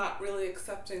 but not really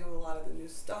accepting of a lot of the new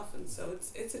stuff. And so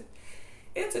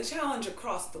it's a challenge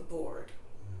across the board.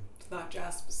 It's not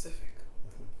jazz specific.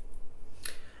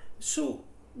 So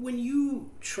when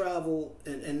you travel,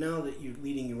 and now that you're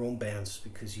leading your own bands,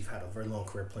 because you've had a very long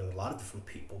career playing with a lot of different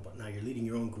people, but now you're leading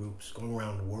your own groups, going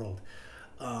around the world,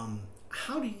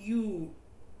 how do you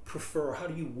prefer, how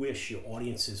do you wish your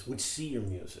audiences would see your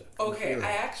music? Okay,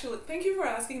 thank you for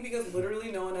asking, because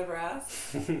literally no one ever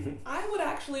asks. I would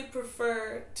actually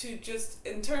prefer to just,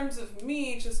 in terms of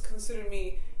me, just consider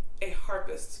me a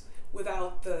harpist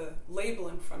without the label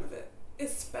in front of it.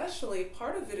 Especially,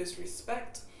 part of it is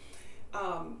respect.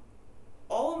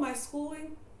 All of my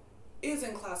schooling is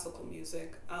in classical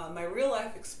music. My real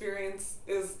life experience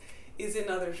is in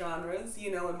other genres,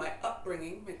 in my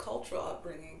upbringing, my cultural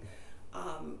upbringing.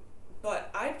 But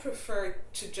I prefer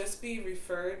to just be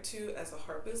referred to as a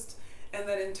harpist. And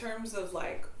then in terms of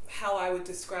like how I would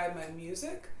describe my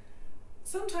music,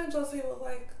 sometimes I'll say, well,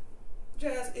 like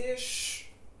jazz-ish,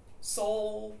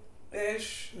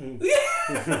 soul-ish,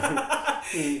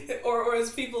 or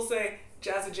as people say,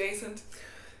 jazz adjacent.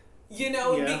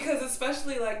 Because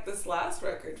especially like this last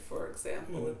record, for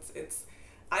example, it's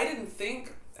I didn't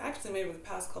think, actually maybe the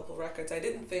past couple records, I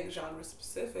didn't think genre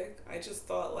specific. I just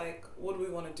thought like, what do we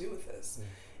want to do with this?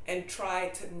 And try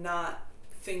to not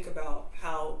think about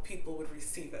how people would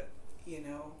receive it,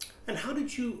 And how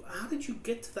did you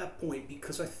get to that point?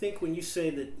 Because I think when you say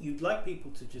that you'd like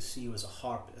people to just see you as a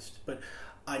harpist, but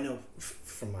I know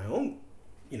from my own,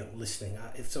 listening,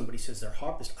 if somebody says they're a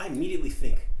harpist, I immediately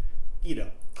think,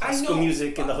 classical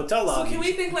music in the hotel lobby. So can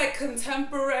we think like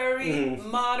contemporary,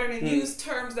 modern, and use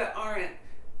terms that aren't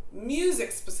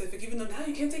music specific, even though now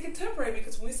you can't say contemporary,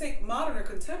 because when we say modern or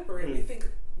contemporary, we think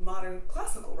modern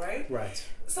classical, right? Right.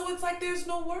 So it's like there's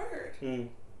no word.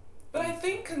 But I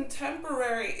think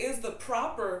contemporary is the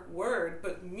proper word,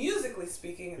 but musically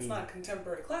speaking, it's not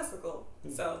contemporary classical.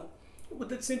 So. Well,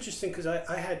 that's interesting, because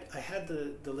I had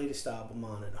the latest album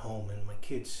on at home, and my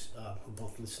kids, who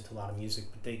both listen to a lot of music,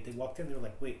 but they walked in, they were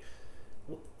like, wait,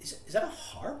 is that a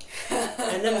harp?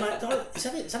 And then my daughter, is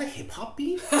that a hip hop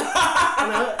beat?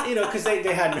 And because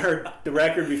they hadn't heard the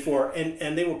record before,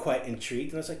 and they were quite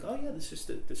intrigued. And I was like, oh yeah, this is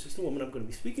the woman I'm going to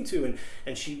be speaking to,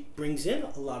 and she brings in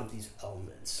a lot of these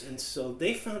elements, and so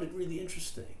they found it really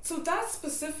interesting. So that's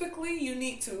specifically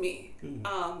unique to me.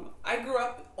 I grew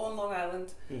up on Long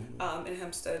Island, in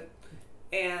Hempstead,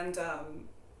 and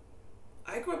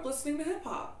I grew up listening to hip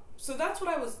hop. So that's what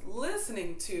I was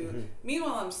listening to.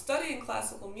 Meanwhile, I'm studying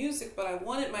classical music, but I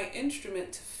wanted my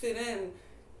instrument to fit in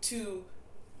to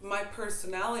my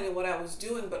personality and what I was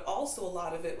doing. But also a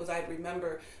lot of it was, I'd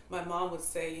remember my mom would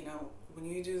say, when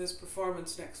you do this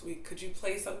performance next week, could you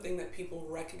play something that people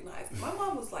recognize? My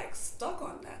mom was like stuck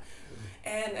on that.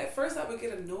 And at first I would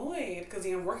get annoyed because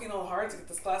I'm working all hard to get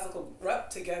this classical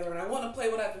rep together and I want to play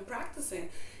what I've been practicing.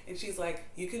 And she's like,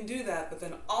 you can do that, but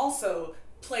then also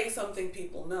play something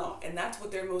people know, and that's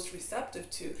what they're most receptive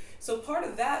to. So part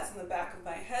of that's in the back of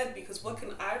my head, because what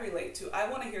can I relate to? I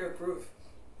want to hear a groove.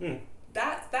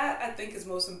 That I think is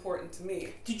most important to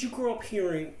me. Did you grow up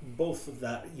hearing both of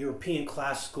that, European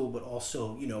classical, but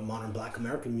also modern Black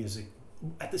American music,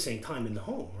 at the same time in the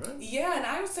home, right? Yeah, and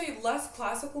I would say less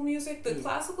classical music. The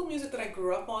classical music that I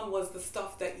grew up on was the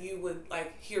stuff that you would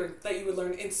like hear, that you would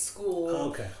learn in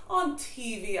school, on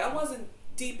TV. I wasn't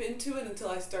deep into it until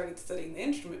I started studying the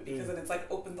instrument, because then it's like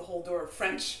opened the whole door of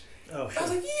French. Oh, sure. I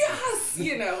was like, yes,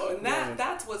 you know, and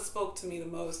that's what spoke to me the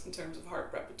most in terms of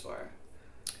harp repertoire.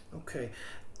 Okay.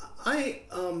 I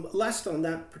last on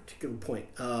that particular point,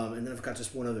 and then I've got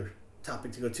just one other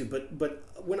topic to go to, but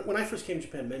when I first came to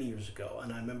Japan many years ago,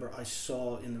 and I remember I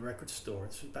saw in the record store,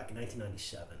 this was back in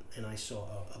 1997, and I saw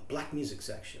a black music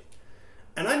section,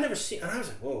 and I'd never seen, and I was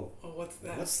like, whoa, what's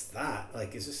that? What's that?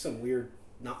 Like, is this some weird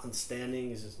not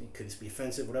understanding? Could this be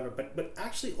offensive, whatever? But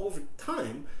actually over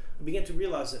time, I began to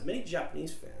realize that many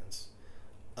Japanese fans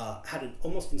had an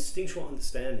almost instinctual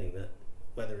understanding that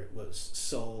whether it was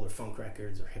soul or funk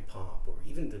records or hip hop, or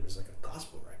even there was like a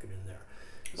gospel record in there,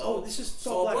 this is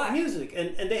all black music,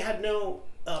 and they had no.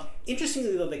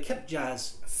 Interestingly though, they kept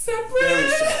jazz very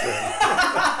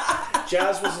separate.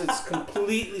 Jazz it's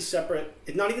completely separate.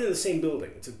 It's not even in the same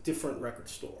building. It's a different record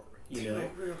store. You know,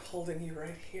 we're holding you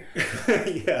right here.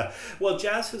 Yeah. Well,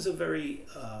 jazz has a very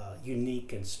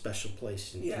unique and special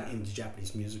place in the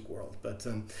Japanese music world. But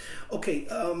okay.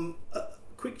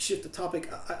 Quick shift of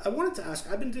topic. I wanted to ask,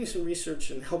 I've been doing some research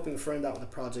and helping a friend out with a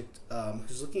project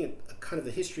who's looking at kind of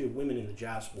the history of women in the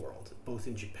jazz world, both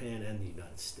in Japan and the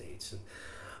United States. And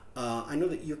I know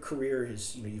that your career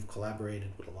has, you've collaborated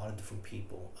with a lot of different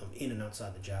people in and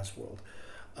outside the jazz world.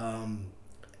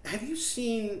 Have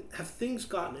things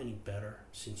gotten any better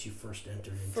since you first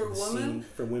entered into the scene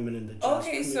for women in the jazz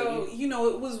community? So,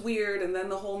 it was weird, and then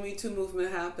the whole Me Too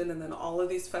movement happened, and then all of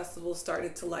these festivals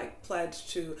started to pledge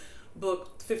to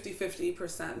book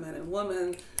 50% men and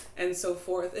women and so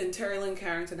forth, and Terry Lynn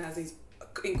Carrington has these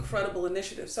incredible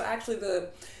initiatives. So actually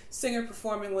the singer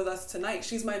performing with us tonight,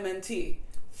 she's my mentee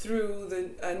through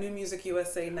the New Music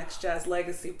USA Next Jazz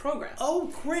Legacy program.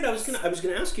 Oh, great! I was gonna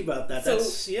ask you about that.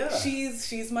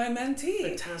 She's my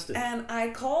mentee. Fantastic. And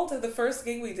I called her. The first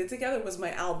gig we did together was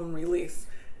my album release.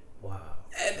 Wow.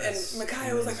 And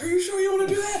Micaiah was like, "Are you sure you want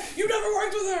to do that? You've never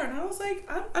worked with her." And I was like,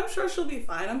 I'm sure she'll be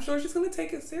fine. I'm sure she's going to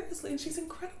take it seriously, and she's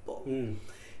incredible.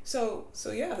 So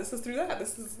yeah, this is through that.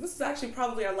 This is actually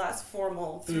probably our last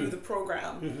formal through the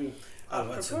program. Mm-hmm. Oh,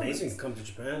 that's amazing to come to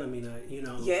Japan. I mean,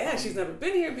 Yeah, she's never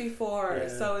been here before,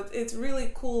 so it's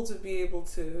really cool to be able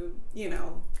to,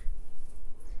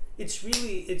 It's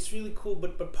really cool,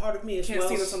 but part of me as can't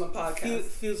see this on the podcast.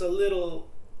 Feels a little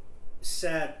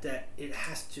sad that it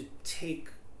has to take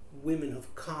women who've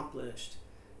accomplished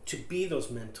to be those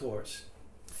mentors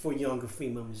for younger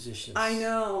female musicians. I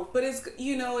know, but it's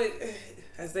it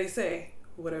as they say,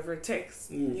 whatever it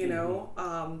takes,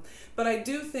 but I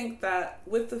do think that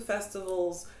with the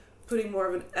festivals putting more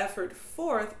of an effort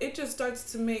forth, it just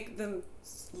starts to make them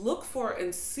look for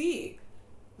and see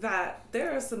that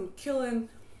there are some killing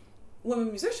women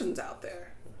musicians out there.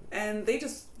 And they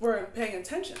just weren't paying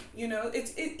attention.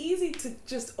 It's easy to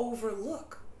just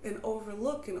overlook.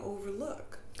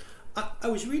 I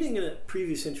was reading in a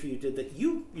previous interview you did that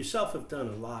you yourself have done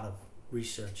a lot of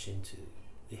research into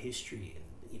the history and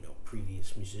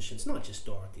previous musicians, not just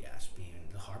Dorothy Ashby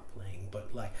and the harp playing,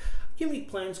 but do you have any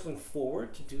plans going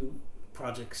forward to do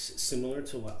projects similar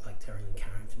to what Terry Lynn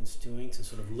Carrington's doing, to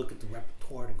sort of look at the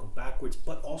repertoire, to go backwards,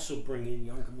 but also bring in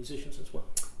younger musicians as well?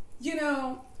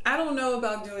 I don't know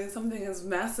about doing something as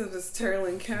massive as Terry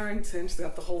Lynn Carrington. She's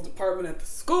got the whole department at the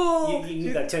school. You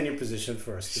need that tenure position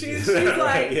first. She's doing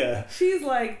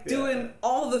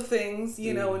all the things,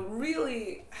 and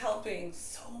really helping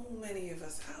so many of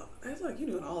us out. I was like, you're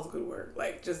doing all the good work,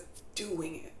 just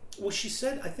doing it. Well,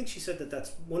 I think she said that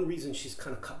that's one reason she's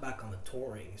kind of cut back on the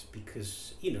touring, is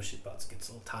because, she gets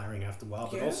a little tiring after a while,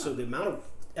 but also the amount of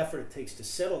effort it takes to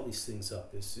set all these things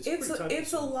up is pretty time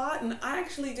it's a lot, and I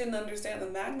actually didn't understand the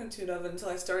magnitude of it until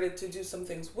I started to do some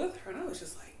things with her, and I was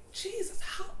just like, Jesus,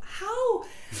 how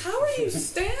are you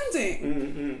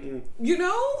standing?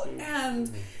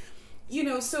 And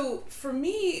so for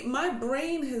me, my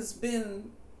brain has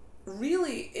been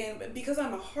really because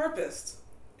I'm a harpist,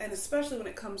 and especially when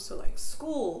it comes to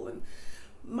school, and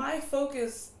my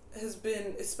focus has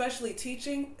been, especially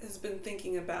teaching, has been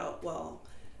thinking about,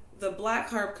 the Black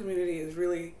harp community is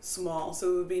really small,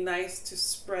 so it would be nice to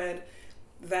spread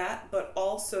that, but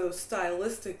also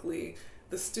stylistically,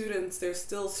 the students, they're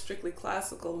still strictly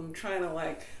classical. I'm trying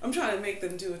to make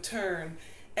them do a turn.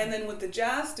 And then with the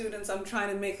jazz students, I'm trying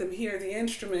to make them hear the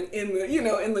instrument in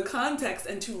the context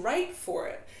and to write for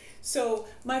it. So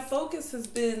my focus has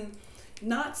been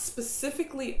not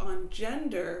specifically on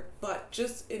gender, but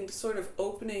just in sort of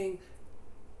opening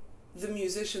the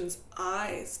musician's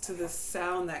eyes to this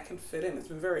sound that can fit in. It's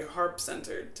been very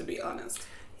harp-centered, to be honest.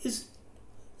 Is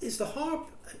the harp,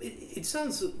 it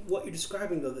sounds, what you're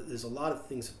describing though, that there's a lot of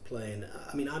things at play, and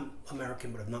I mean, I'm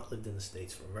American, but I've not lived in the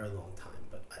States for a very long time,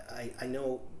 but I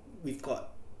know we've got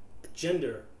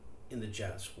gender in the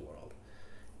jazz world.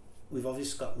 We've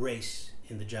obviously got race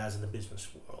in the jazz and the business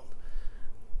world.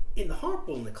 In the harp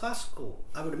world and the classical,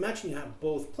 I would imagine you have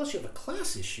both, plus you have a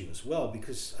class issue as well,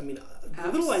 because, I mean,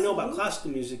 the little I know about classical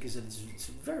music is that it's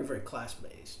very, very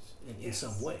class-based in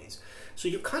some ways. So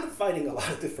you're kind of fighting a lot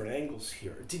of different angles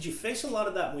here. Did you face a lot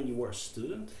of that when you were a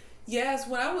student? Yes,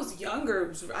 when I was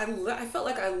younger, I felt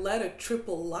like I led a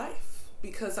triple life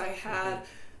because I had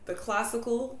the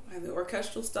classical and the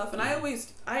orchestral stuff, and I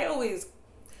always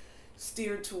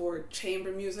steered toward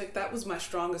chamber music. That was my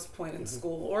strongest point in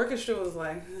school. Orchestra was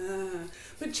like,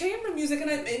 but chamber music, and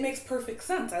it makes perfect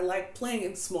sense. I like playing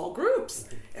in small groups.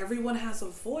 Everyone has a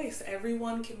voice.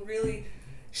 Everyone can really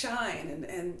shine,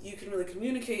 and you can really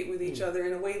communicate with each other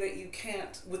in a way that you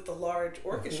can't with the large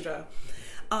orchestra.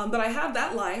 But I had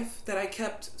that life that I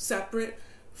kept separate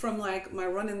from like my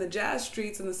run in the jazz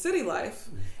streets and the city life.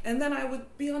 And then I would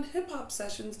be on hip-hop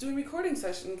sessions, doing recording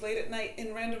sessions late at night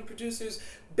in random producers'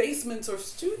 basements or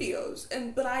studios.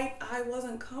 But I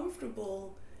wasn't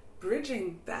comfortable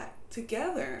bridging that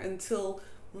together until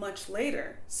much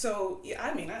later. So, yeah,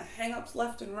 I mean, I hang-ups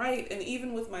left and right, and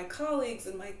even with my colleagues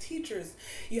and my teachers,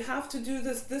 you have to do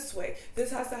this way,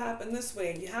 this has to happen this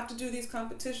way, and you have to do these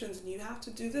competitions, and you have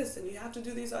to do this, and you have to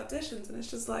do these auditions, and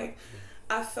it's just like,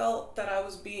 I felt that I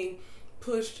was being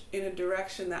pushed in a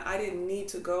direction that I didn't need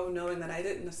to go, knowing that I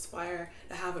didn't aspire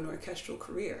to have an orchestral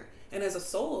career. And as a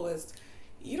soloist,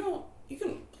 you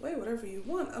can play whatever you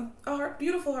want. A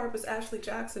beautiful harpist, Ashley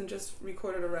Jackson, just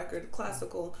recorded a record,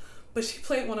 classical, but she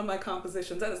played one of my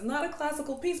compositions. That is not a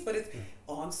classical piece, but it's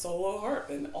on solo harp,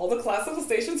 and all the classical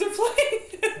stations are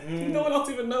playing. No one else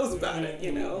even knows about it,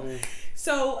 you know?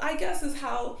 So I guess is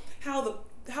how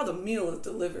the meal is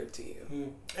delivered to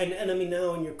you. And I mean,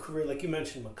 now in your career, like you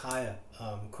mentioned, Micaiah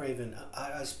Craven,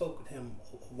 I spoke with him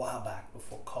a while back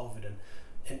before COVID,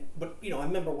 but you know, I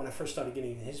remember when I first started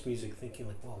getting into his music, thinking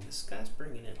like, "Whoa, this guy's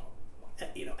bringing in,"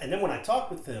 you know. And then when I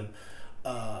talked with him,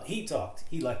 he talked.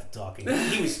 He liked to talk. And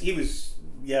he was.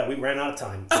 Yeah, we ran out of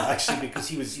time actually because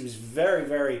he was very,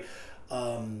 very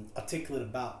articulate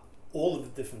about all of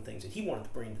the different things that he wanted to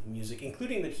bring to the music,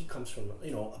 including that he comes from,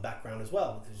 you know, a background as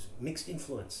well with his mixed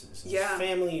influences, and his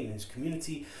family and his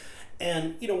community.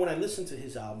 And you know, when I listen to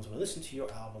his albums, when I listen to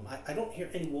your album, I don't hear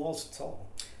any walls at all.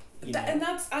 And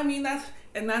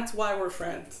that's why we're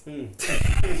friends. You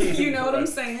know what I'm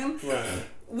saying? Right.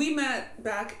 We met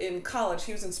back in college.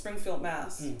 He was in Springfield,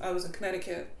 Mass. I was in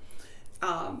Connecticut.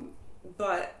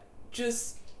 But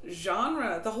just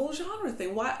genre, the whole genre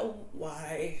thing. Why do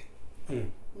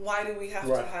we have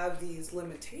to have these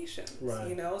limitations?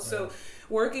 You know? So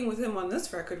working with him on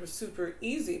this record was super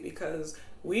easy because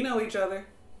we know each other.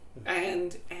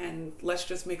 And let's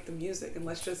just make the music, and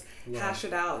let's just hash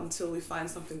it out until we find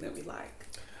something that we like.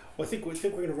 Well, I think we're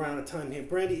going to run out of time here.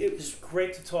 Brandee, it was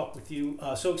great to talk with you.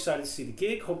 So excited to see the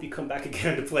gig. Hope you come back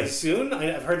again to play soon.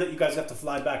 I've heard that you guys have to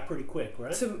fly back pretty quick,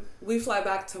 right? We fly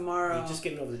back tomorrow. You're just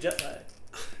getting over the jet lag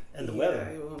and the weather.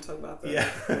 Yeah, we won't talk about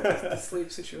the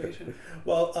sleep situation.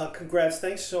 Well, congrats.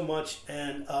 Thanks so much.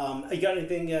 And you got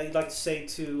anything you'd like to say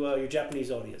to your Japanese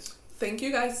audience? Thank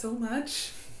you guys so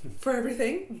much for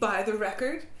everything. Buy the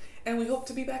record, and we hope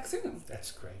to be back soon.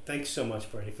 That's great. Thanks so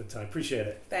much, Brandee, for the time. Appreciate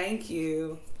it. Thank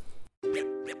you. Yeah.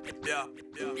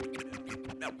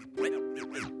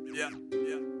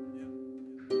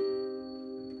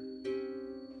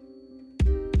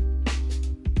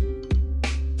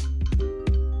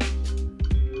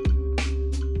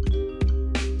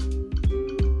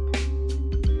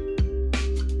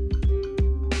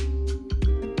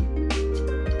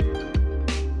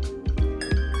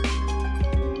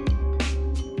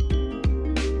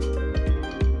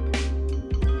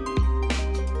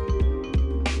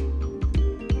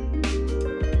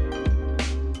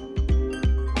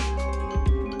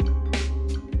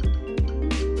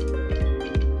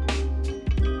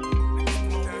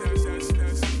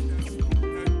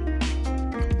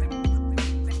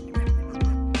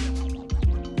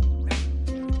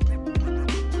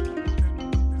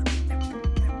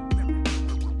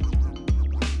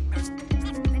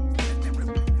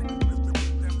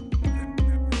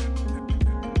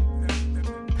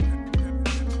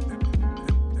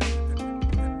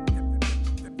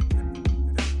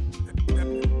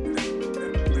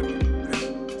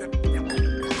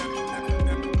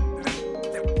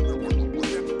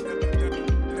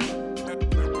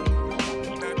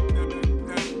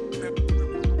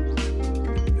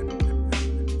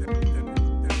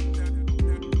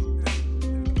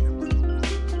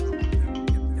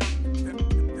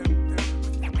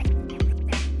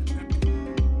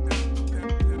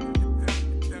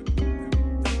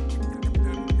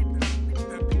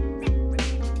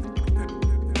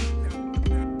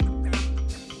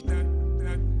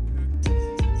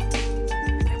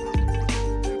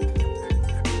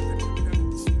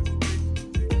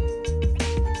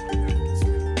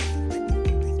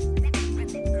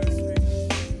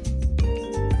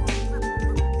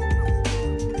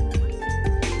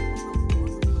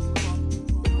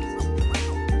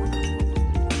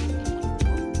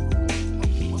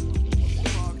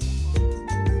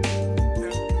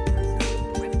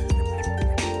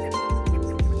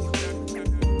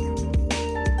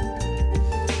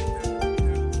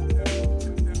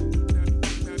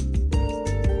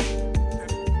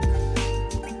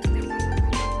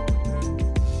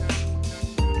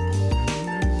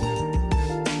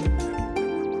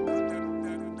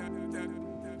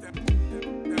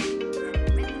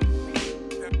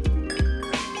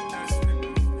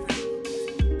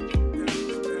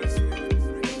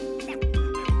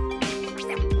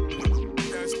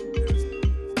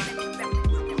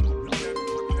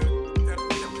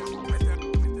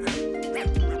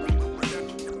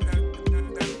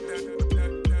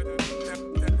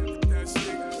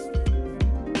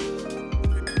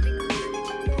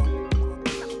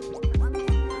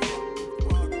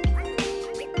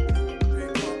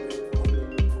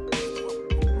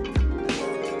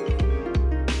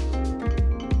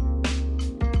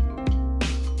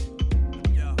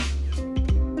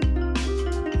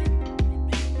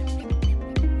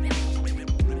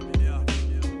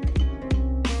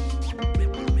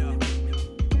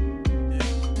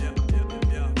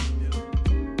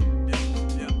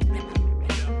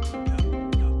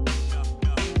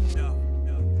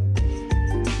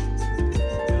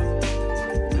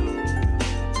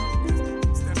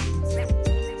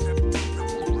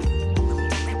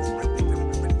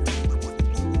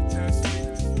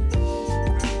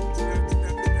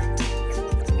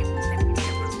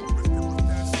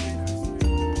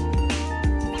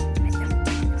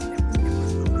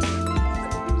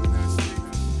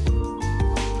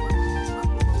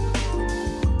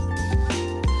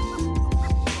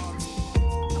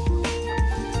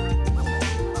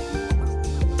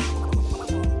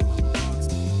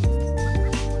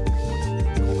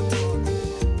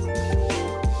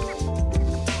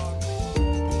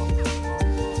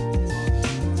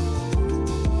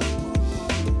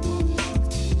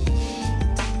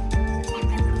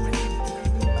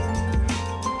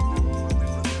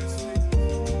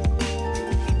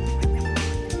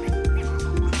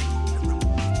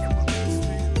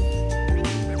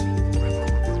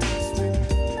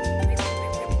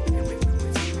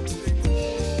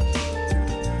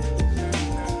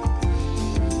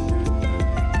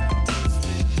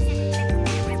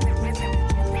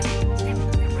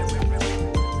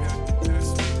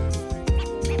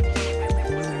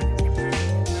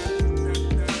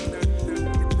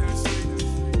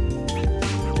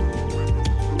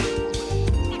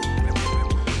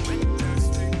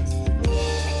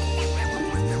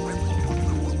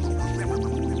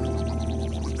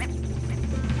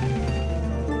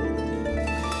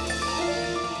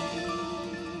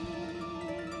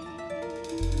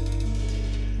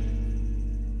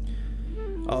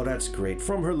 That's great.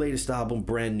 From her latest album,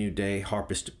 Brand New Day,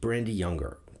 harpist Brandee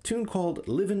Younger. A tune called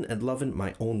Livin' and Lovin'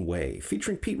 My Own Way,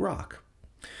 featuring Pete Rock.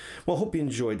 Well, I hope you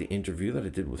enjoyed the interview that I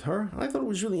did with her. I thought it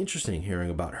was really interesting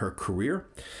hearing about her career,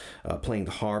 playing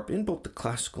the harp in both the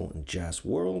classical and jazz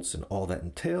worlds and all that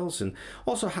entails, and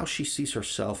also how she sees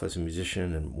herself as a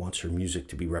musician and wants her music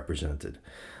to be represented.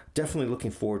 Definitely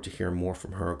looking forward to hearing more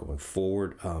from her going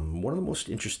forward. One of the most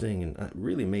interesting and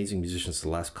really amazing musicians the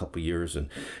last couple of years, and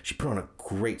she put on a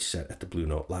great set at the Blue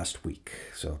Note last week.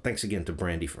 So thanks again to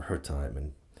Brandee for her time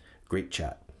and great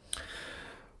chat.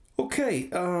 Okay,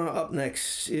 up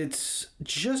next, it's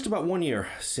just about 1 year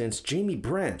since Jamie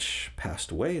Branch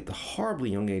passed away at the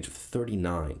horribly young age of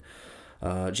 39.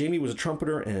 Jamie was a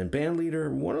trumpeter and band leader,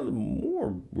 one of the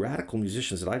more radical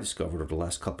musicians that I discovered over the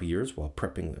last couple of years while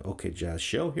prepping the OK Jazz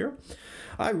show here.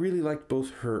 I really liked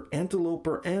both her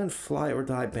Anteloper and Fly or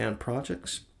Die band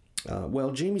projects.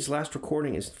 Well, Jamie's last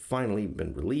recording has finally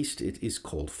been released. It is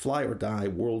called Fly or Die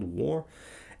World War,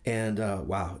 and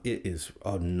wow, it is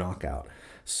a knockout.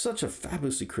 Such a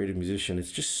fabulously creative musician.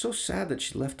 It's just so sad that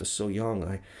she left us so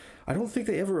young. I don't think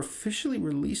they ever officially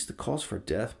released the cause for her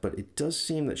death, but it does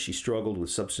seem that she struggled with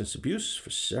substance abuse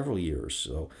for several years.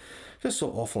 So, just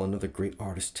so awful. Another great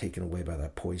artist taken away by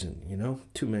that poison, you know?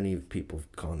 Too many people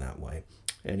have gone that way.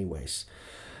 Anyways,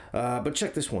 but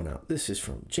check this one out. This is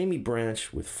from Jamie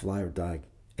Branch with Fly or Die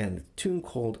and a tune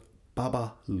called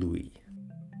Baba Louie.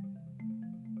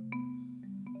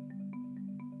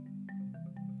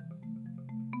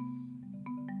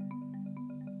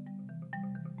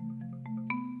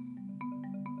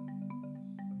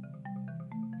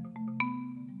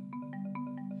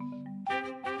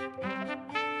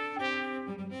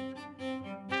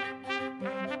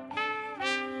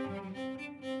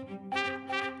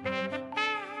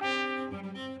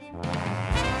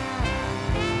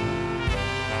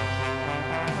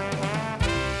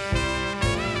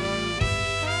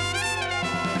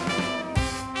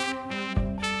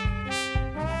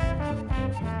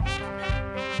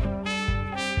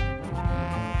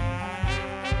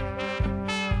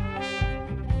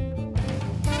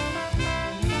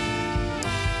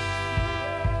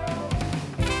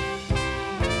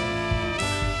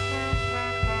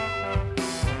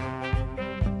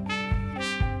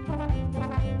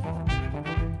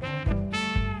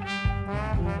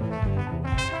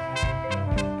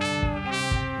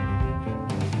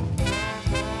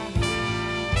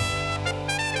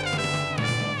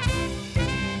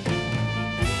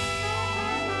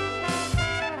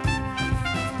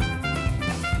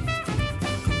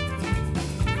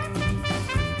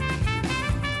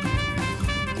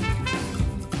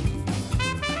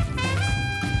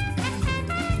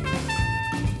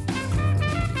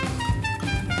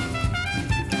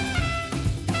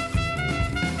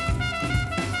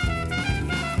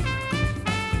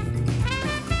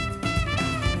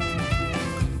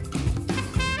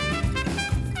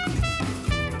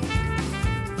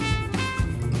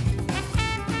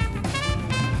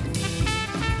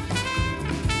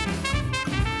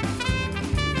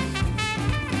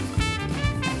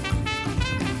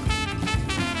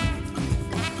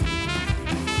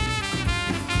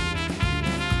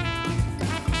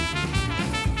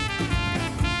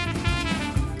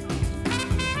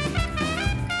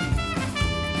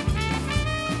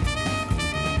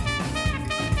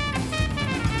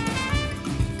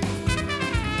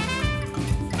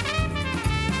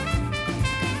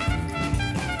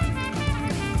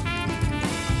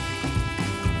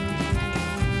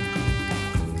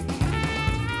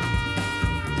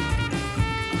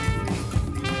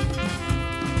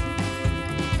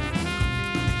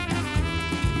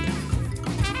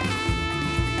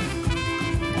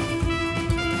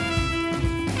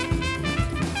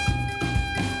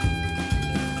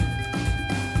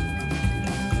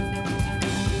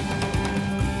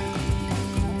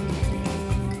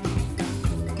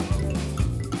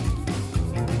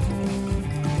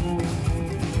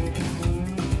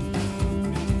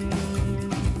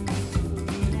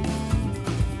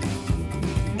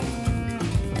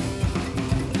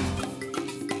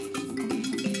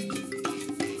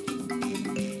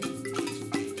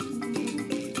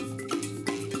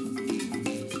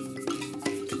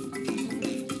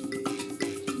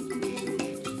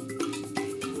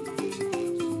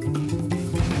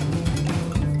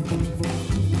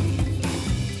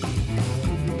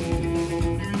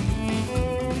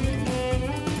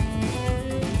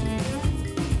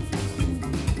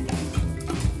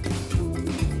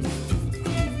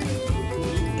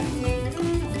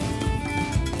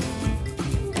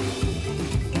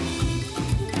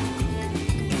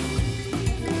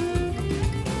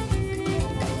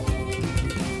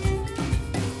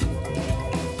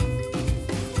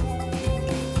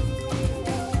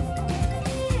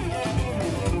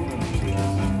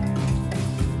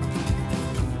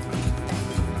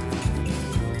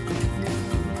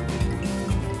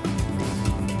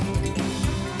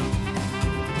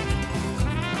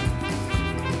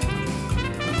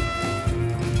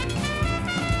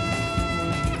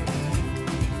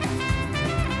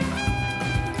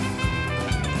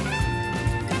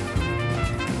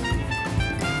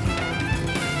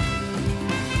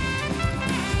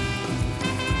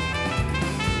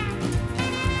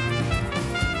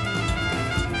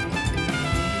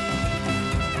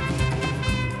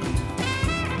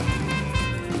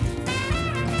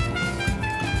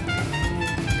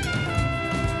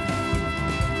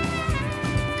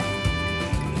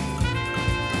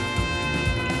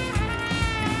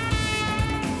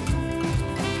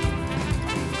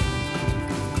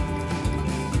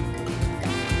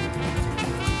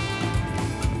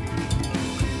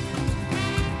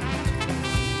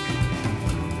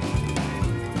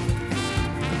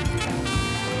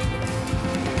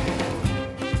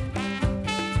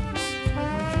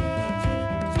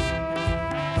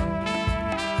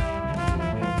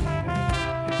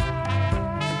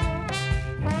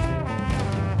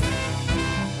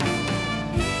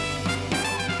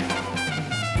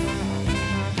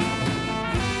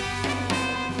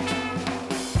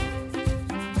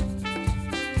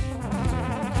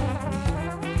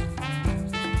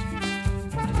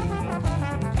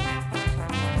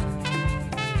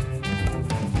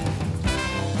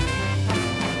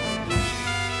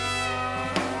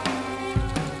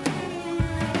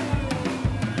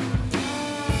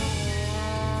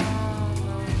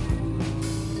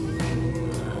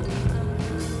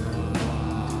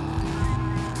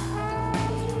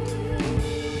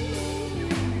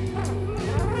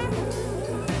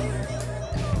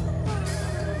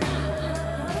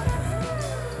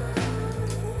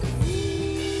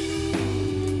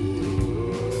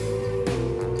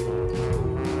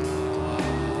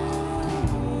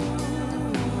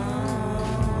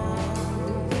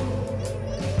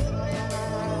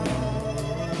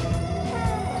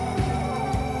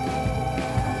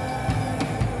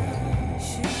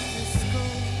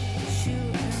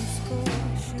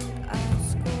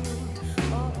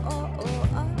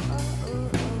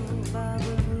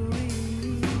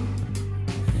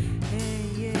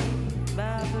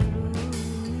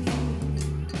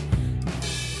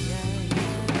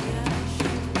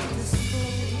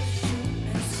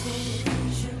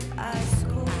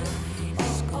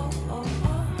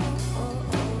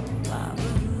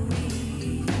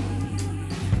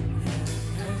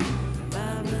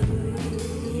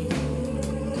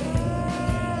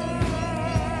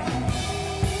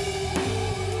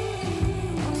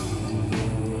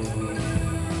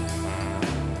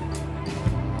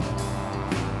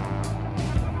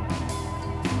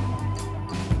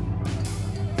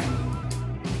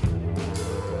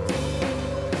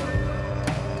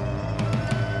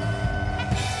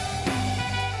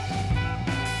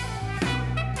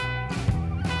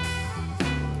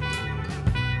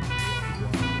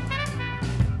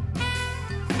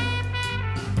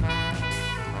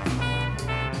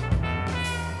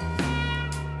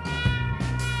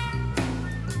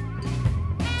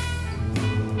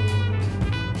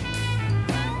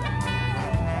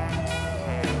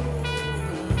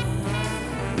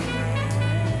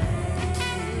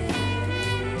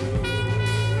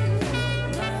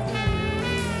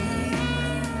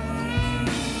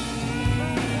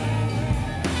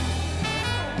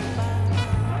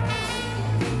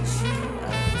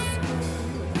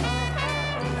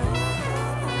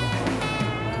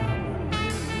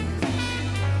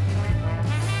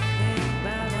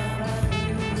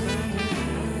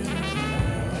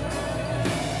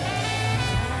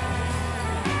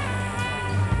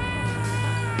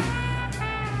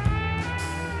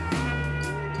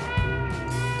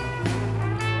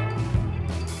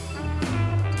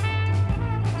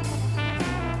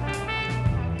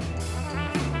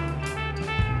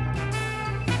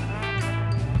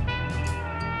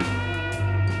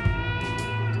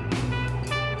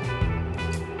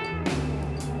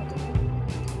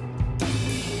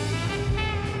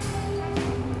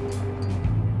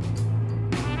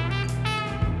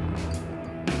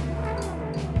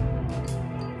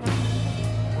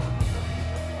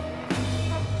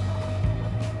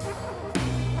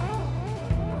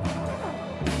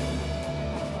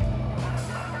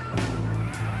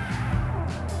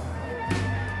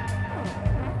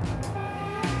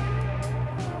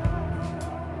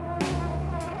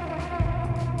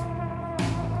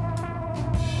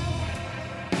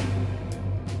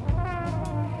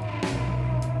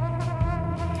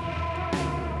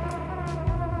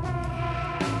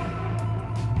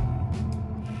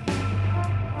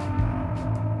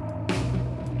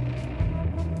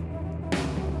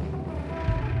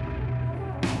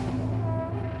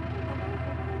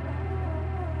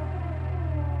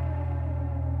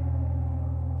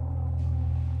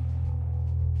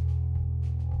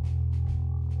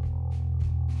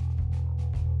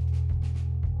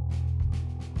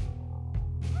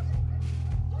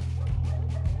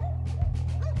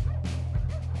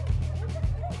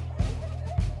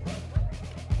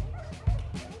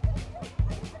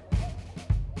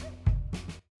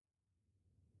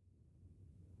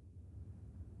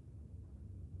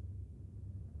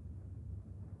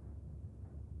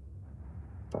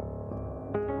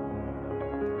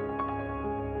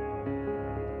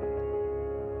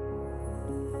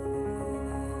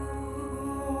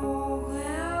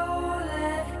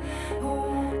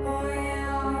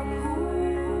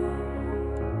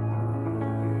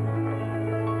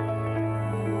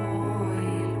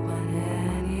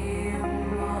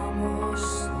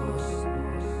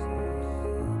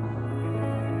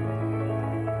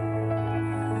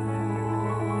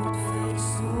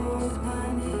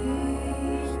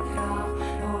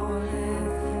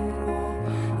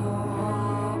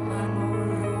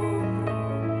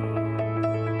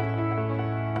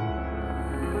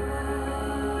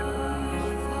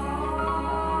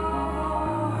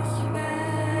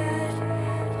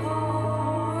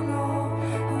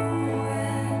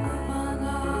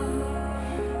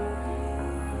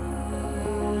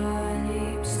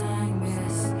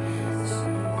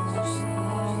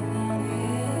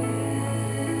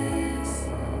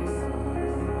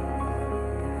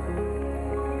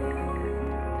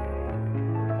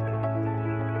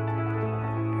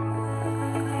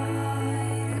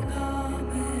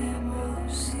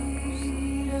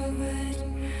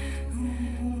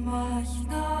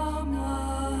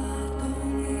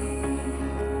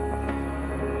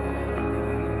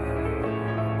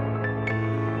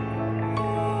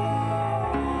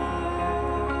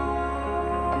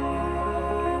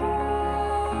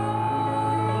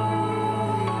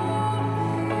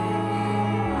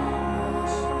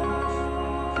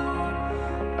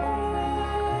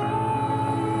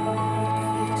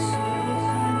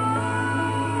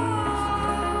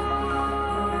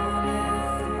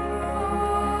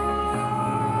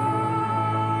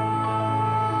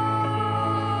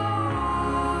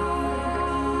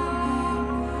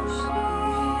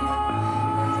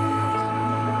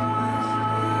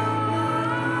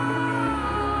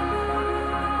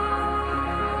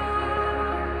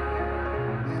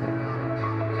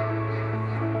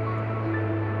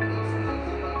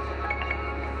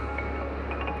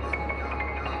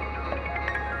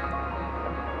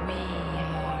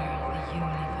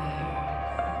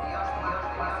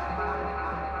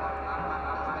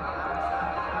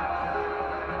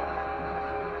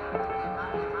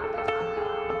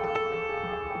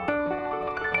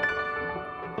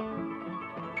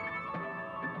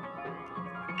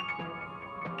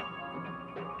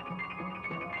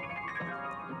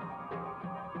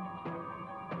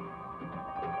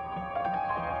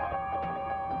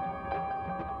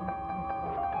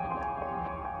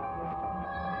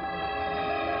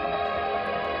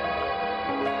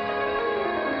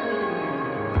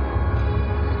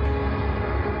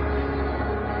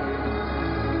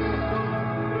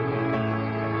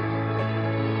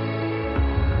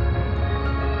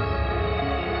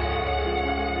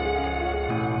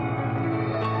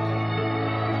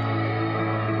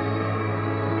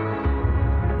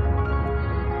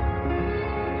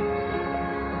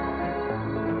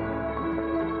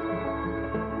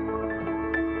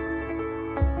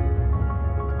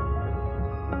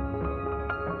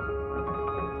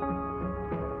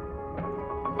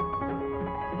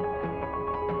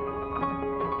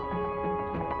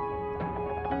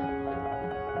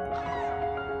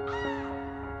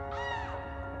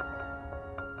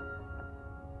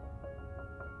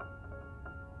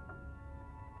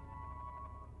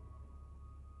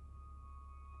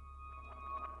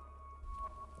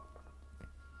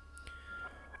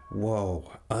 Whoa,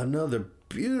 another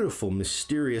beautiful,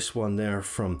 mysterious one there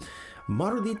from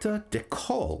Marlita de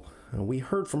Col. We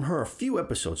heard from her a few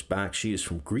episodes back. She is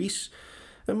from Greece,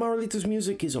 and Marlita's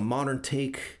music is a modern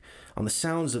take on the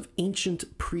sounds of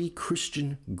ancient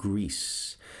pre-Christian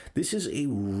Greece. This is a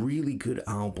really good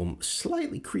album,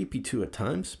 slightly creepy too at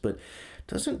times, but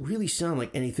doesn't really sound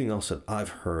like anything else that I've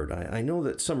heard. I know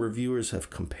that some reviewers have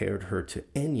compared her to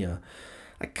Enya.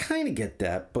 I kind of get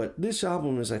that, but this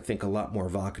album is, I think, a lot more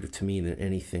evocative to me than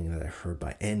anything that I've heard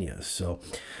by Enya. So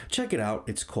check it out.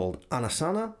 It's called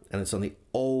Anasana, and it's on the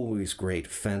always great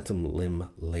Phantom Limb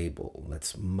label.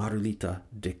 That's Marlita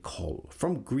de Col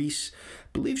from Greece. I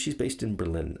believe she's based in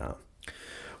Berlin now.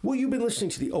 Well, you've been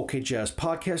listening to the OK Jazz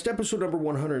Podcast, episode number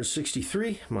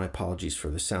 163. My apologies for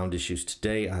the sound issues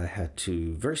today. I had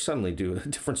to very suddenly do a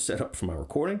different setup for my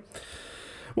recording.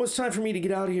 Well, it's time for me to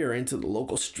get out here into the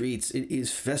local streets. It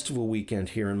is festival weekend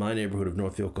here in my neighborhood of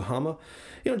North Yokohama.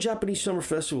 You know, Japanese summer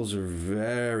festivals are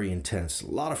very intense.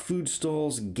 A lot of food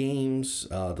stalls, games.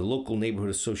 The local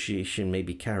neighborhood association may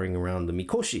be carrying around the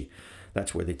mikoshi.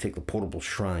 That's where they take the portable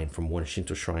shrine from one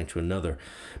Shinto shrine to another,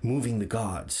 moving the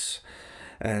gods.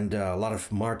 And a lot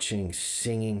of marching,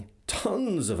 singing,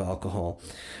 tons of alcohol.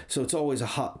 So it's always a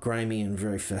hot, grimy, and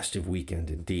very festive weekend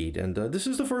indeed. And this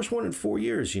is the first one in 4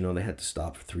 years. You know, they had to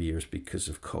stop for 3 years because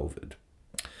of COVID.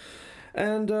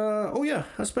 And, a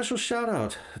special shout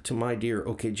out to my dear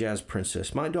OK Jazz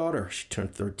Princess, my daughter. She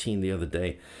turned 13 the other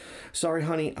day. Sorry,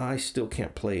 honey, I still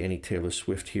can't play any Taylor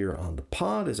Swift here on the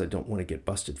pod as I don't want to get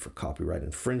busted for copyright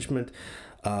infringement.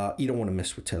 You don't want to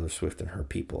mess with Taylor Swift and her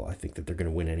people. I think that they're going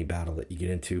to win any battle that you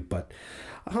get into. But,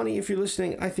 honey, if you're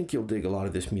listening, I think you'll dig a lot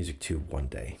of this music too one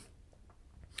day.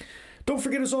 Don't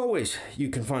forget, as always, you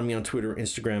can find me on Twitter,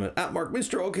 Instagram at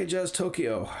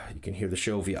 @MrOKJazzTokyo. You can hear the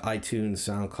show via iTunes,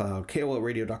 SoundCloud,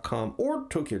 KOLRadio.com, or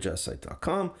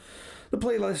TokyoJazzSite.com. The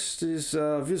playlist is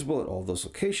visible at all those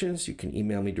locations. You can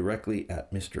email me directly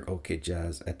at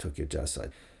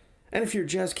MrOKJazz@TokyoJazzSite. And if you're a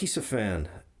Jazz Kisa fan,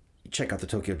 check out the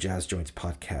Tokyo Jazz Joints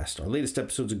podcast. Our latest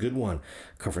episode's a good one,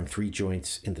 covering 3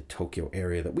 joints in the Tokyo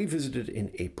area that we visited in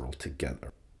April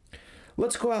together.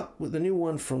 Let's go out with a new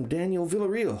one from Daniel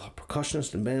Villarreal, a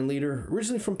percussionist and band leader,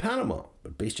 originally from Panama,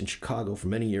 but based in Chicago for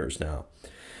many years now.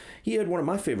 He had one of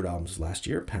my favorite albums last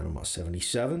year, Panama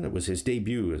 77. It was his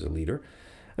debut as a leader.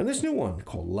 And this new one,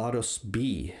 called Lados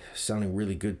B, sounding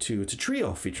really good too. It's a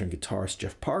trio featuring guitarist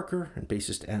Jeff Parker and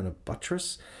bassist Anna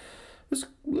Buttress. There's a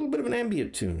little bit of an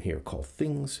ambient tune here called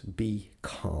Things Be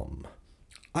Calm.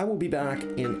 I will be back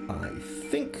in, I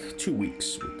think, 2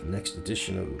 weeks with the next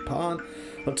edition of the pod.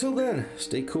 Until then,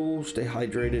 stay cool, stay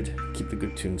hydrated, keep the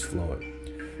good tunes flowing.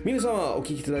 皆様お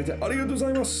聞きいただいてありがとうござ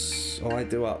います。お相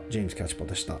手はジェームス・キャッチポン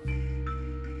でした。